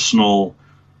personal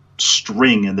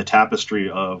string in the tapestry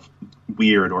of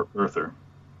Weird or Urther.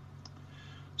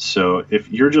 So if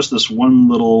you're just this one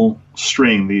little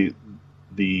string,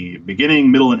 the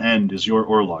beginning, middle, and end is your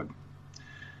Orlog.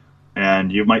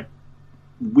 And you might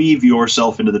weave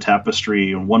yourself into the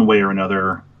tapestry in one way or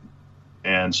another.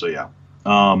 And so, yeah.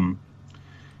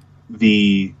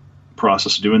 The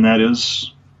process of doing that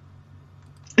is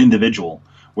individual.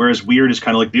 Whereas Weird is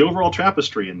kind of like the overall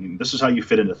tapestry, and this is how you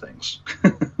fit into things.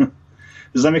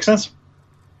 Does that make sense?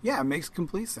 Yeah, it makes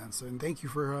complete sense. And thank you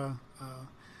for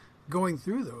going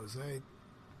through those.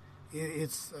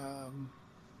 It's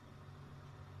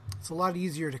a lot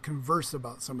easier to converse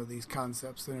about some of these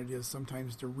concepts than it is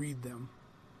sometimes to read them.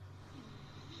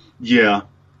 Yeah,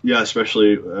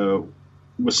 especially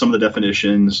with some of the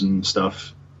definitions and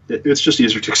stuff. It's just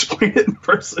easier to explain it in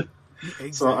person.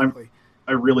 Exactly. So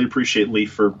I really appreciate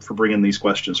Leaf for bringing these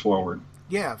questions forward.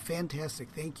 Yeah, fantastic.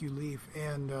 Thank you, Leaf.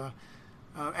 And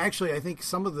actually, I think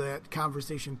some of that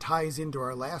conversation ties into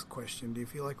our last question. Do you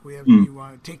feel like do you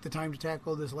want to take the time to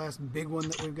tackle this last big one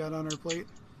that we've got on our plate?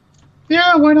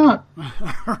 Yeah, why not?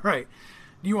 All right.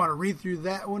 Do you want to read through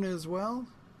that one as well?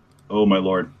 Oh, my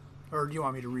Lord. Or do you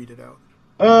want me to read it out?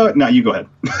 No, you go ahead.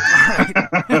 All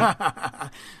right.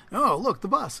 Oh, look, the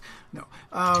bus. No.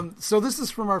 So this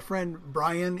is from our friend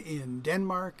Brian in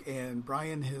Denmark, and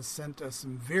Brian has sent us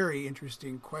some very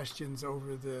interesting questions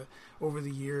over the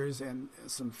years, and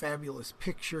some fabulous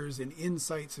pictures and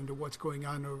insights into what's going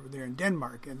on over there in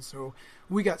Denmark. And so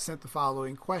we got sent the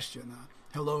following question.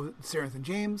 Hello, Sarenth and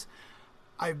James.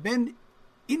 I've been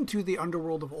into the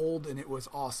underworld of old, and it was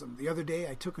awesome. The other day,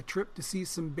 I took a trip to see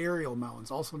some burial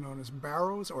mounds, also known as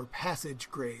barrows or passage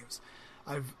graves.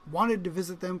 I've wanted to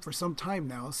visit them for some time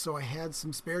now, so I had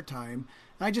some spare time,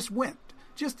 and I just went,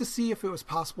 just to see if it was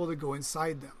possible to go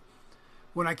inside them.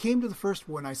 When I came to the first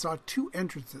one, I saw 2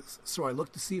 entrances, so I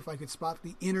looked to see if I could spot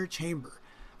the inner chamber.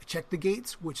 I checked the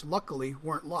gates, which luckily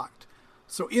weren't locked.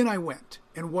 So in I went,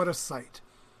 and what a sight.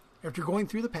 After going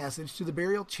through the passage to the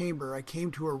burial chamber, I came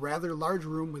to a rather large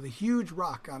room with a huge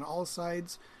rock on all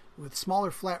sides with smaller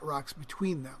flat rocks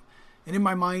between them. And in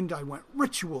my mind, I went,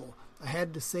 ritual! I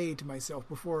had to say to myself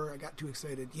before I got too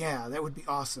excited, yeah, that would be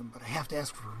awesome, but I have to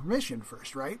ask for permission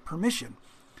first, right? Permission.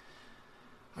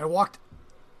 I walked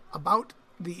about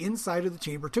the inside of the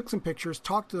chamber, took some pictures,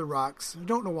 talked to the rocks. I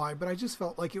don't know why, but I just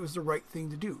felt like it was the right thing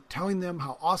to do, telling them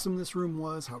how awesome this room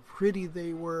was, how pretty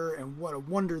they were, and what a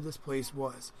wonder this place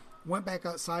was. Went back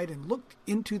outside and looked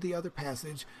into the other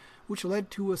passage, which led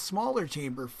to a smaller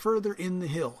chamber further in the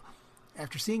hill.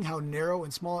 After seeing how narrow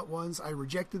and small it was, I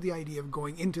rejected the idea of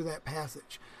going into that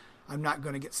passage. I'm not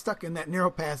going to get stuck in that narrow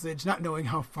passage, not knowing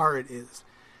how far it is.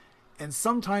 And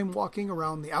sometime walking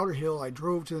around the outer hill, I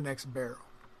drove to the next barrow.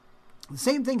 The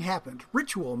same thing happened.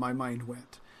 Ritual, my mind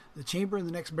went. The chamber in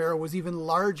the next barrow was even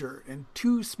larger, and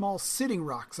 2 small sitting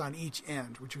rocks on each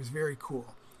end, which was very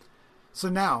cool. So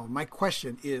now, my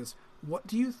question is, what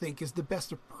do you think is the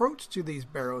best approach to these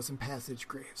barrows and passage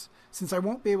graves? Since I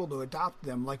won't be able to adopt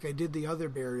them like I did the other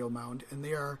burial mound, and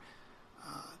they are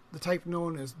the type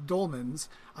known as dolmens,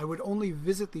 I would only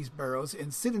visit these barrows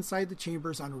and sit inside the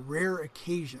chambers on rare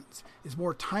occasions. It's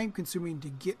more time-consuming to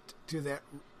get to that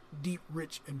deep,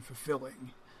 rich, and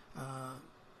fulfilling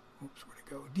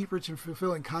deep, rich, and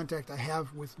fulfilling contact I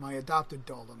have with my adopted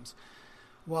dolmens.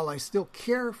 While I still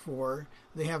care for,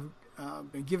 they have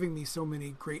been giving me so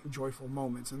many great and joyful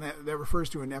moments. And that refers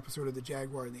to an episode of The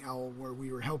Jaguar and the Owl where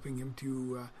we were helping him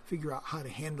to figure out how to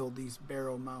handle these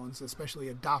barrow mounds, especially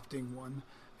adopting one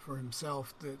for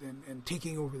himself and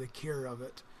taking over the care of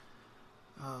it.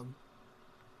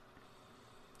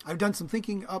 I've done some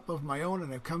thinking up of my own,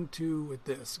 and I've come to with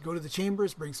this. Go to the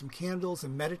chambers, bring some candles,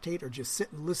 and meditate, or just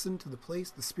sit and listen to the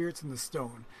place, the spirits, and the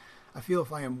stone. I feel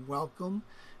if I am welcome,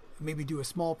 maybe do a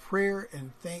small prayer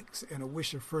and thanks and a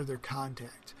wish of further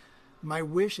contact. My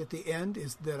wish at the end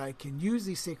is that I can use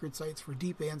these sacred sites for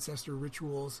deep ancestor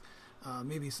rituals,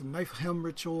 maybe some knife hem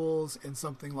rituals and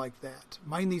something like that.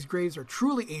 These graves are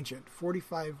truly ancient,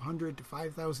 4,500 to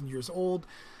 5,000 years old.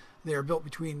 They are built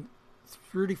between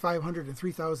 3,500 and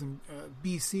 3,000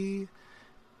 BC.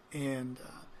 And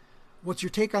what's your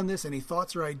take on this? Any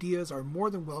thoughts or ideas are more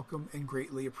than welcome and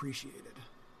greatly appreciated.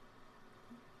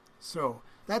 So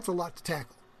that's a lot to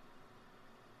tackle.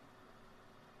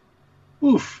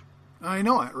 Oof. I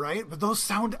know it, right? But those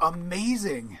sound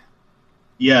amazing.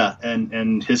 Yeah,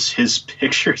 and his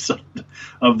pictures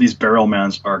of these barrel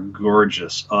mounds are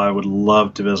gorgeous. I would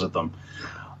love to visit them.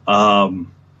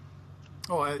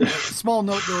 A small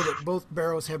note, though, that both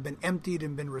barrows have been emptied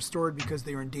and been restored because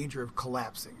they are in danger of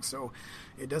collapsing. So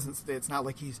it's not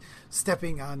like he's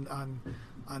stepping on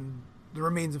the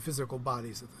remains of physical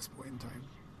bodies at this point in time.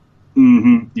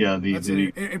 Mm-hmm. Yeah, that's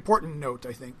an important note,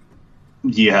 I think.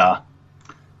 Yeah.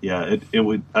 It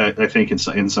would. I think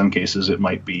in some cases it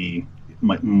might be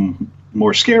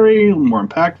more scary, more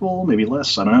impactful, maybe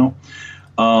less. I don't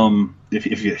know.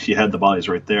 If you had the bodies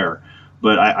right there,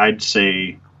 but I'd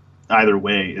say either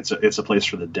way, it's a place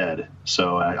for the dead.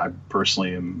 So I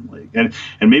personally am like,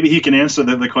 and maybe he can answer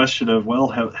the question of, well,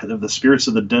 have the spirits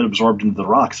of the dead absorbed into the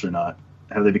rocks or not?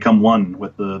 Have they become one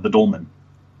with the dolmen?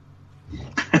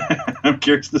 I'm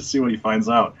curious to see what he finds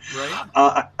out.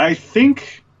 Right. I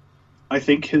think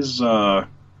his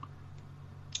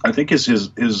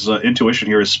intuition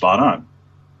here is spot on.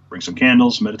 Bring some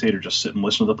candles, meditate, or just sit and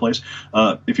listen to the place.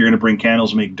 If you're going to bring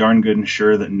candles, make darn good and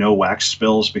sure that no wax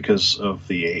spills because of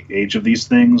the age of these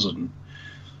things, and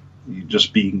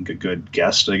just being a good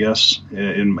guest, I guess,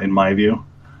 in my view.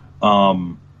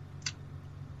 I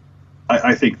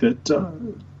think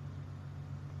that.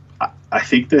 I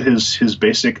think that his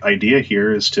basic idea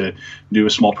here is to do a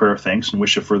small prayer of thanks and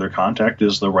wish of further contact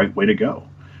is the right way to go,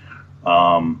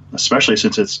 especially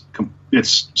since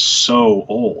it's so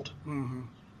old. Mm-hmm.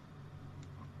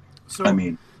 So I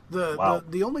mean,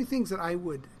 the only things that I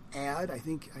would add, I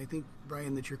think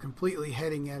Brian, that you're completely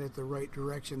heading at it the right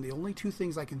direction. The only 2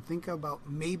 things I can think about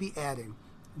maybe adding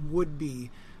would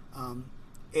be.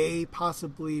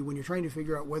 Possibly when you're trying to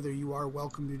figure out whether you are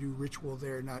welcome to do ritual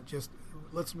there, not just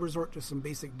let's resort to some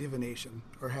basic divination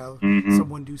or have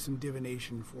someone do some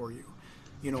divination for you.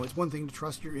 You know, it's one thing to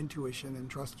trust your intuition and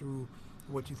trust through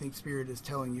what you think spirit is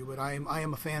telling you, but I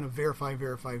am a fan of verify,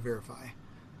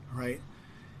 right?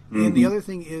 And the other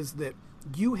thing is that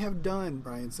you have done,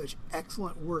 Brian, such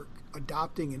excellent work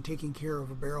adopting and taking care of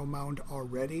a barrel mound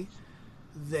already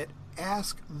that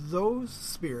ask those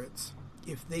spirits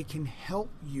if they can help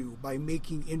you by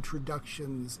making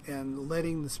introductions and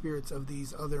letting the spirits of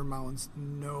these other mounds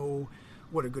know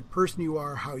what a good person you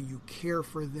are, how you care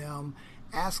for them,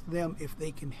 ask them if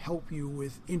they can help you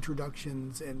with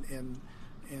introductions and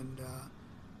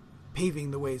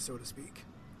paving the way, so to speak.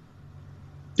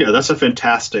 Yeah, that's a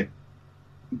fantastic.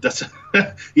 That's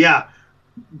yeah,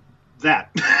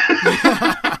 that.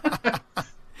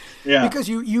 Yeah, because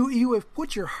you have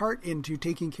put your heart into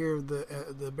taking care of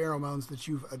the barrow mounds that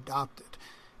you've adopted,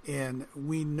 and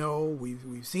we know we've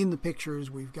seen the pictures,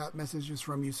 we've got messages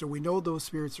from you, so we know those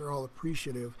spirits are all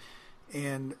appreciative,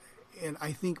 and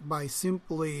I think by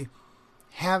simply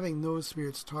having those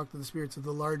spirits talk to the spirits of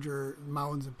the larger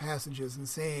mounds and passages and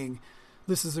saying,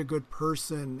 this is a good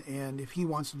person, and if he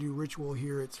wants to do ritual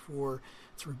here, it's for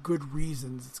good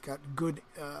reasons. It's got good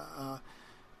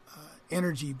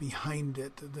energy behind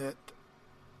it.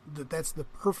 That's the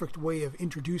perfect way of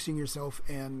introducing yourself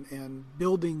and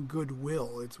building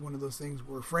goodwill. It's one of those things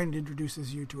where a friend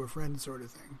introduces you to a friend, sort of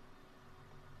thing.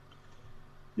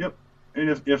 Yep. And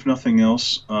if nothing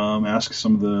else, ask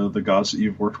some of the gods that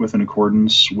you've worked with in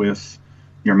accordance with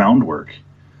your mound work.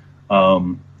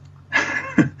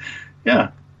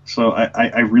 Yeah. So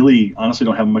I really honestly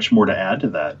don't have much more to add to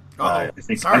that. I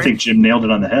think Jim nailed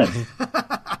it on the head.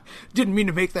 Didn't mean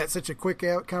to make that such a quick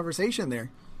conversation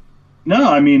there.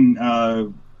 No, I mean, I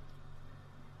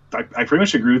pretty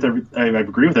much agree with I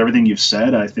agree with everything you've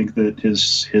said. I think that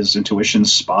his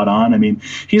intuition's spot on. I mean,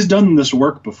 he's done this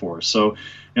work before, so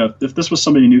if this was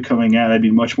somebody new coming out, I'd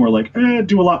be much more like,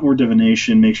 do a lot more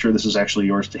divination, make sure this is actually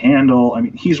yours to handle. I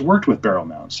mean, he's worked with barrow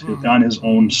mounds on his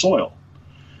own soil.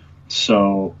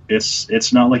 So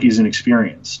it's not like he's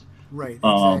inexperienced. Right,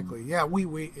 exactly. Yeah,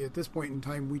 we at this point in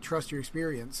time, we trust your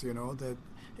experience,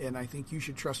 and I think you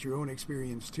should trust your own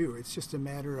experience too. It's just a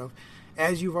matter of,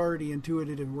 as you've already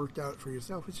intuited and worked out for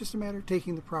yourself, it's just a matter of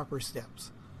taking the proper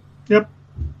steps. Yep.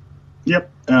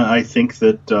 I think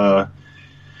that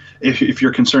if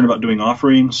you're concerned about doing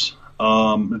offerings,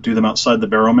 do them outside the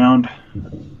barrow mound,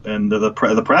 and the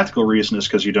practical reason is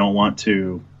because you don't want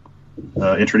to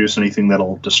introduce anything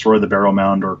that'll destroy the barrow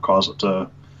mound or cause it to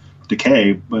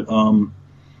decay, but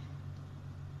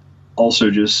also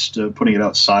just putting it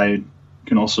outside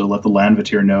can also let the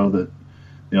Landvatir know that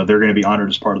they're going to be honored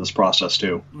as part of this process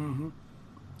too. Mm-hmm.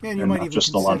 And you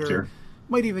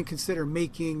might even consider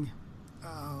making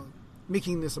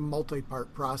this a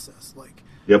multi-part process. Like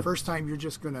the first time you're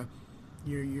just gonna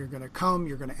you're gonna come,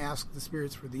 you're gonna ask the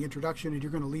spirits for the introduction, and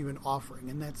you're gonna leave an offering,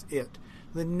 and that's it.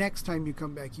 The next time you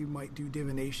come back, you might do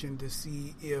divination to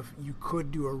see if you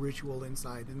could do a ritual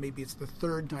inside, and maybe it's the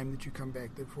third time that you come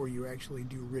back before you actually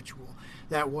do ritual.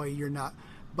 That way you're not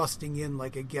busting in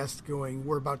like a guest going,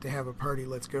 we're about to have a party,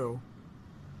 let's go.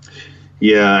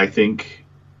 Yeah, I think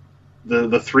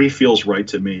the three feels right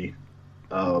to me.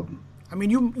 I mean,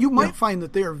 you might find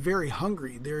that they're very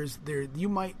hungry. You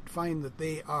might find that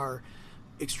they are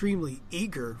extremely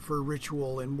eager for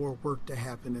ritual and more work to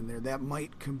happen in there. That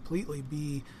might completely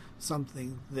be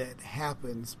something that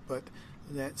happens, but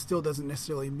that still doesn't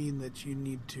necessarily mean that you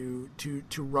need to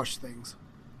rush things.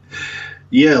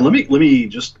 Yeah, let me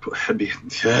just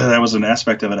that was an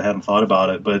aspect of it I hadn't thought about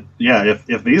it, but yeah,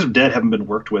 if these dead haven't been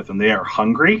worked with and they are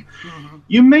hungry,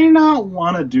 you may not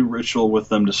want to do ritual with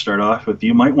them to start off with.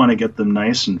 You might want to get them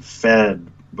nice and fed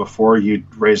before you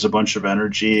raise a bunch of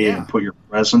energy and put your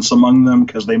presence among them,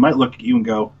 because they might look at you and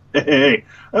go, hey,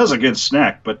 that was a good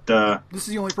snack, but this is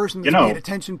the only person that's paid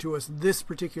attention to us this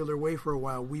particular way for a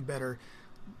while. We better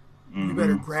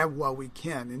grab while we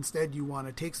can. Instead, you want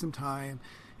to take some time,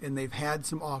 and they've had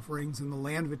some offerings, and the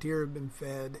Landvatir have been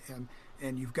fed,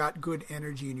 and you've got good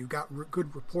energy, and you've got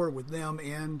good rapport with them,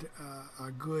 and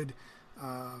good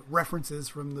references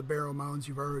from the barrow mounds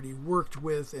you've already worked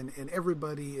with, and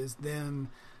everybody is then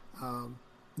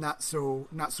not so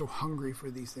hungry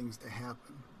for these things to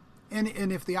happen.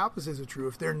 And if the opposite is true,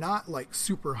 if they're not like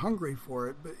super hungry for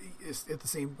it, but at the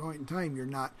same point in time, you're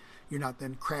not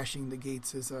then crashing the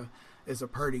gates as a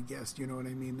party guest. You know what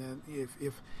I mean? That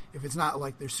if it's not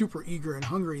like they're super eager and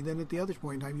hungry, then at the other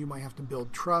point in time, you might have to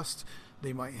build trust.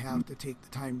 They might have to take the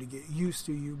time to get used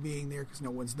to you being there, because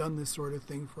no one's done this sort of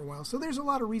thing for a while. So there's a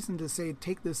lot of reason to say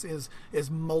take this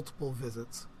as multiple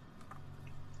visits.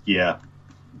 Yeah,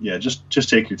 just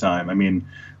take your time. I mean,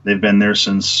 they've been there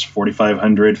since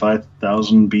 4,500,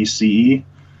 5,000 BCE.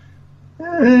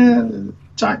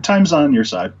 Time's on your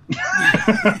side.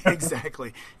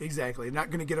 Exactly. Not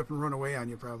going to get up and run away on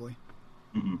you, probably.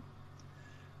 Mm-hmm.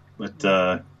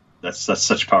 But that's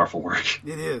such powerful work.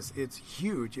 It is. It's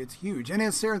huge. And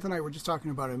as Sarah and I were just talking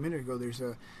about a minute ago,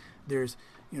 there's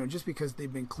just because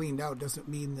they've been cleaned out doesn't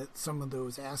mean that some of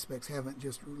those aspects haven't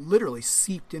just literally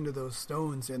seeped into those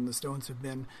stones, and the stones have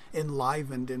been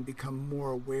enlivened and become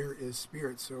more aware as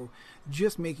spirits. So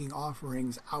just making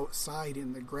offerings outside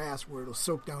in the grass where it'll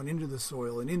soak down into the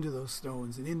soil and into those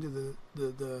stones and into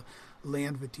the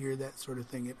land vetir, that sort of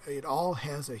thing, it all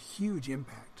has a huge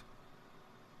impact.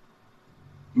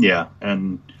 Yeah,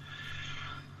 and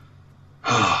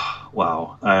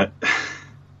wow,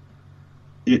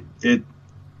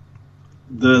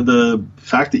 the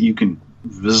fact that you can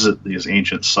visit these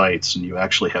ancient sites and you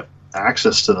actually have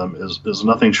access to them is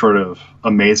nothing short of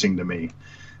amazing to me,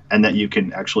 and that you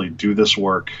can actually do this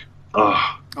work.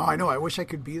 Oh, I know. I wish I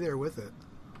could be there with it.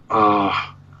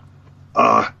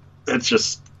 It's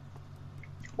just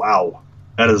wow.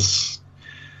 That is,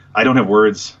 I don't have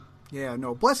words. Yeah,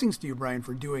 no. Blessings to you, Brian,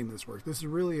 for doing this work. This is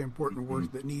really important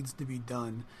work that needs to be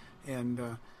done,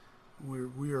 and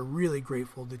we are really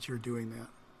grateful that you're doing that.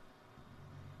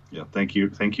 Yeah, thank you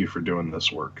for doing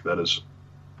this work. That is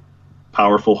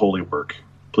powerful, holy work.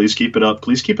 Please keep it up.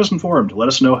 Please keep us informed. Let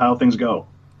us know how things go.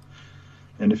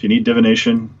 And if you need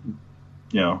divination,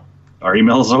 our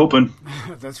email is open.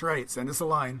 That's right. Send us a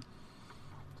line.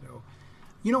 So,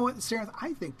 you know what, Sarah?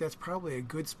 I think that's probably a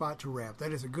good spot to wrap.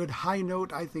 That is a good high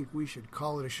note. I think we should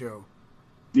call it a show.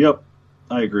 Yep,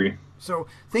 I agree. So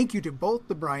thank you to both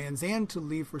the Bryans and to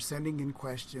Lee for sending in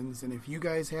questions. And if you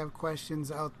guys have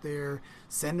questions out there,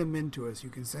 send them in to us. You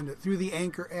can send it through the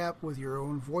Anchor app with your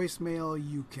own voicemail.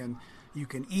 You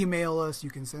can email us.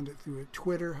 You can send it through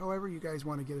Twitter. However you guys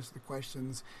want to get us the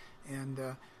questions, and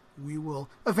we will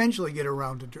eventually get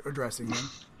around to addressing them.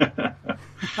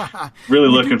 Really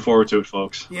looking forward to it,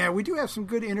 folks. Yeah, we do have some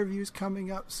good interviews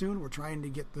coming up soon. We're trying to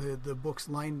get the books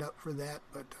lined up for that,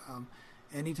 but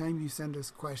anytime you send us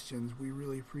questions, we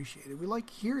really appreciate it. We like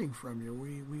hearing from you.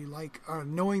 We like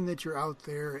knowing that you're out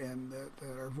there and that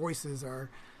our voices are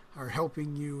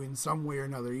helping you in some way or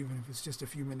another, even if it's just a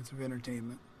few minutes of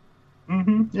entertainment.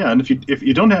 Mm-hmm. Yeah, and if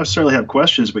you don't necessarily have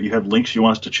questions, but you have links you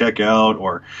want us to check out,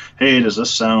 or, hey, does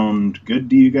this sound good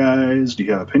to you guys? Do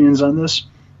you have opinions on this?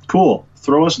 Cool.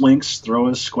 Throw us links. Throw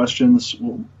us questions.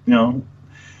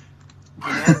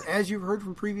 As you've heard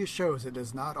from previous shows, it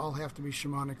does not all have to be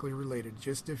shamanically related.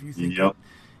 Just if you think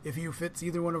if you fits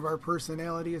either one of our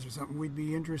personalities or something we'd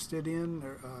be interested in,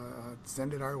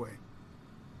 send it our way.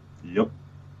 Yep.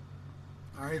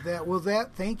 All right.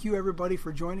 Thank you everybody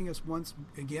for joining us once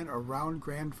again around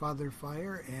Grandfather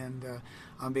Fire, and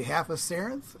on behalf of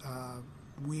Sarenth,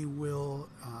 we will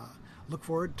look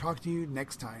forward to talking to you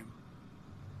next time.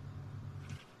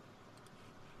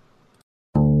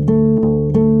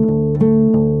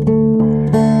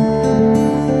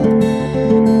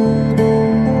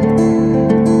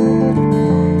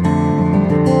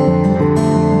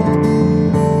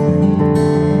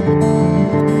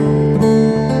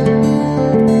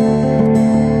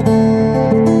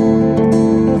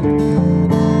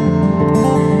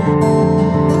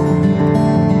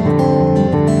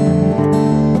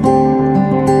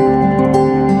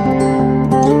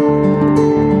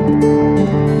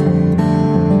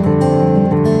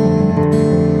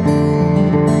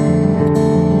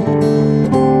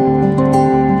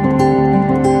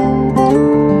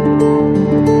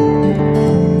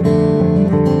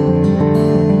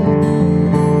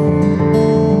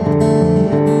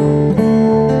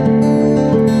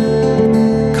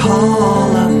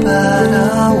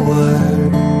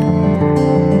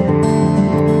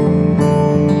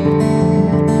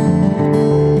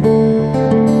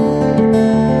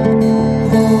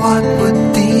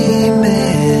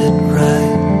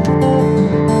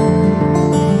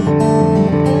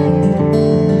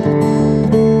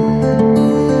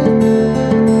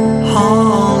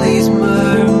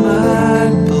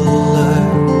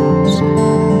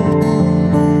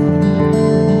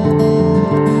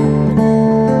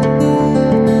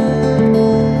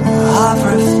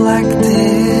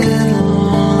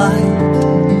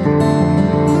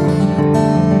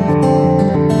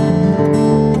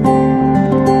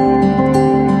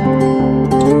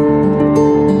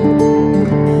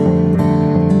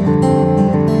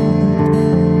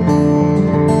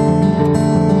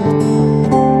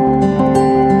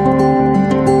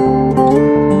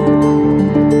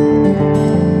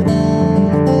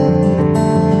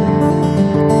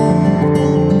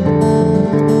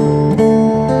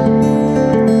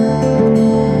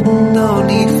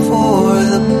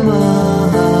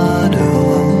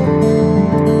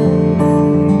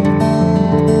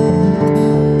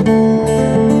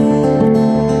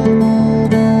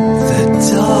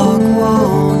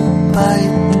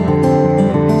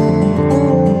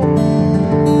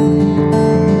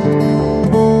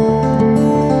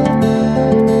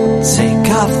 Take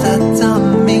off that dumb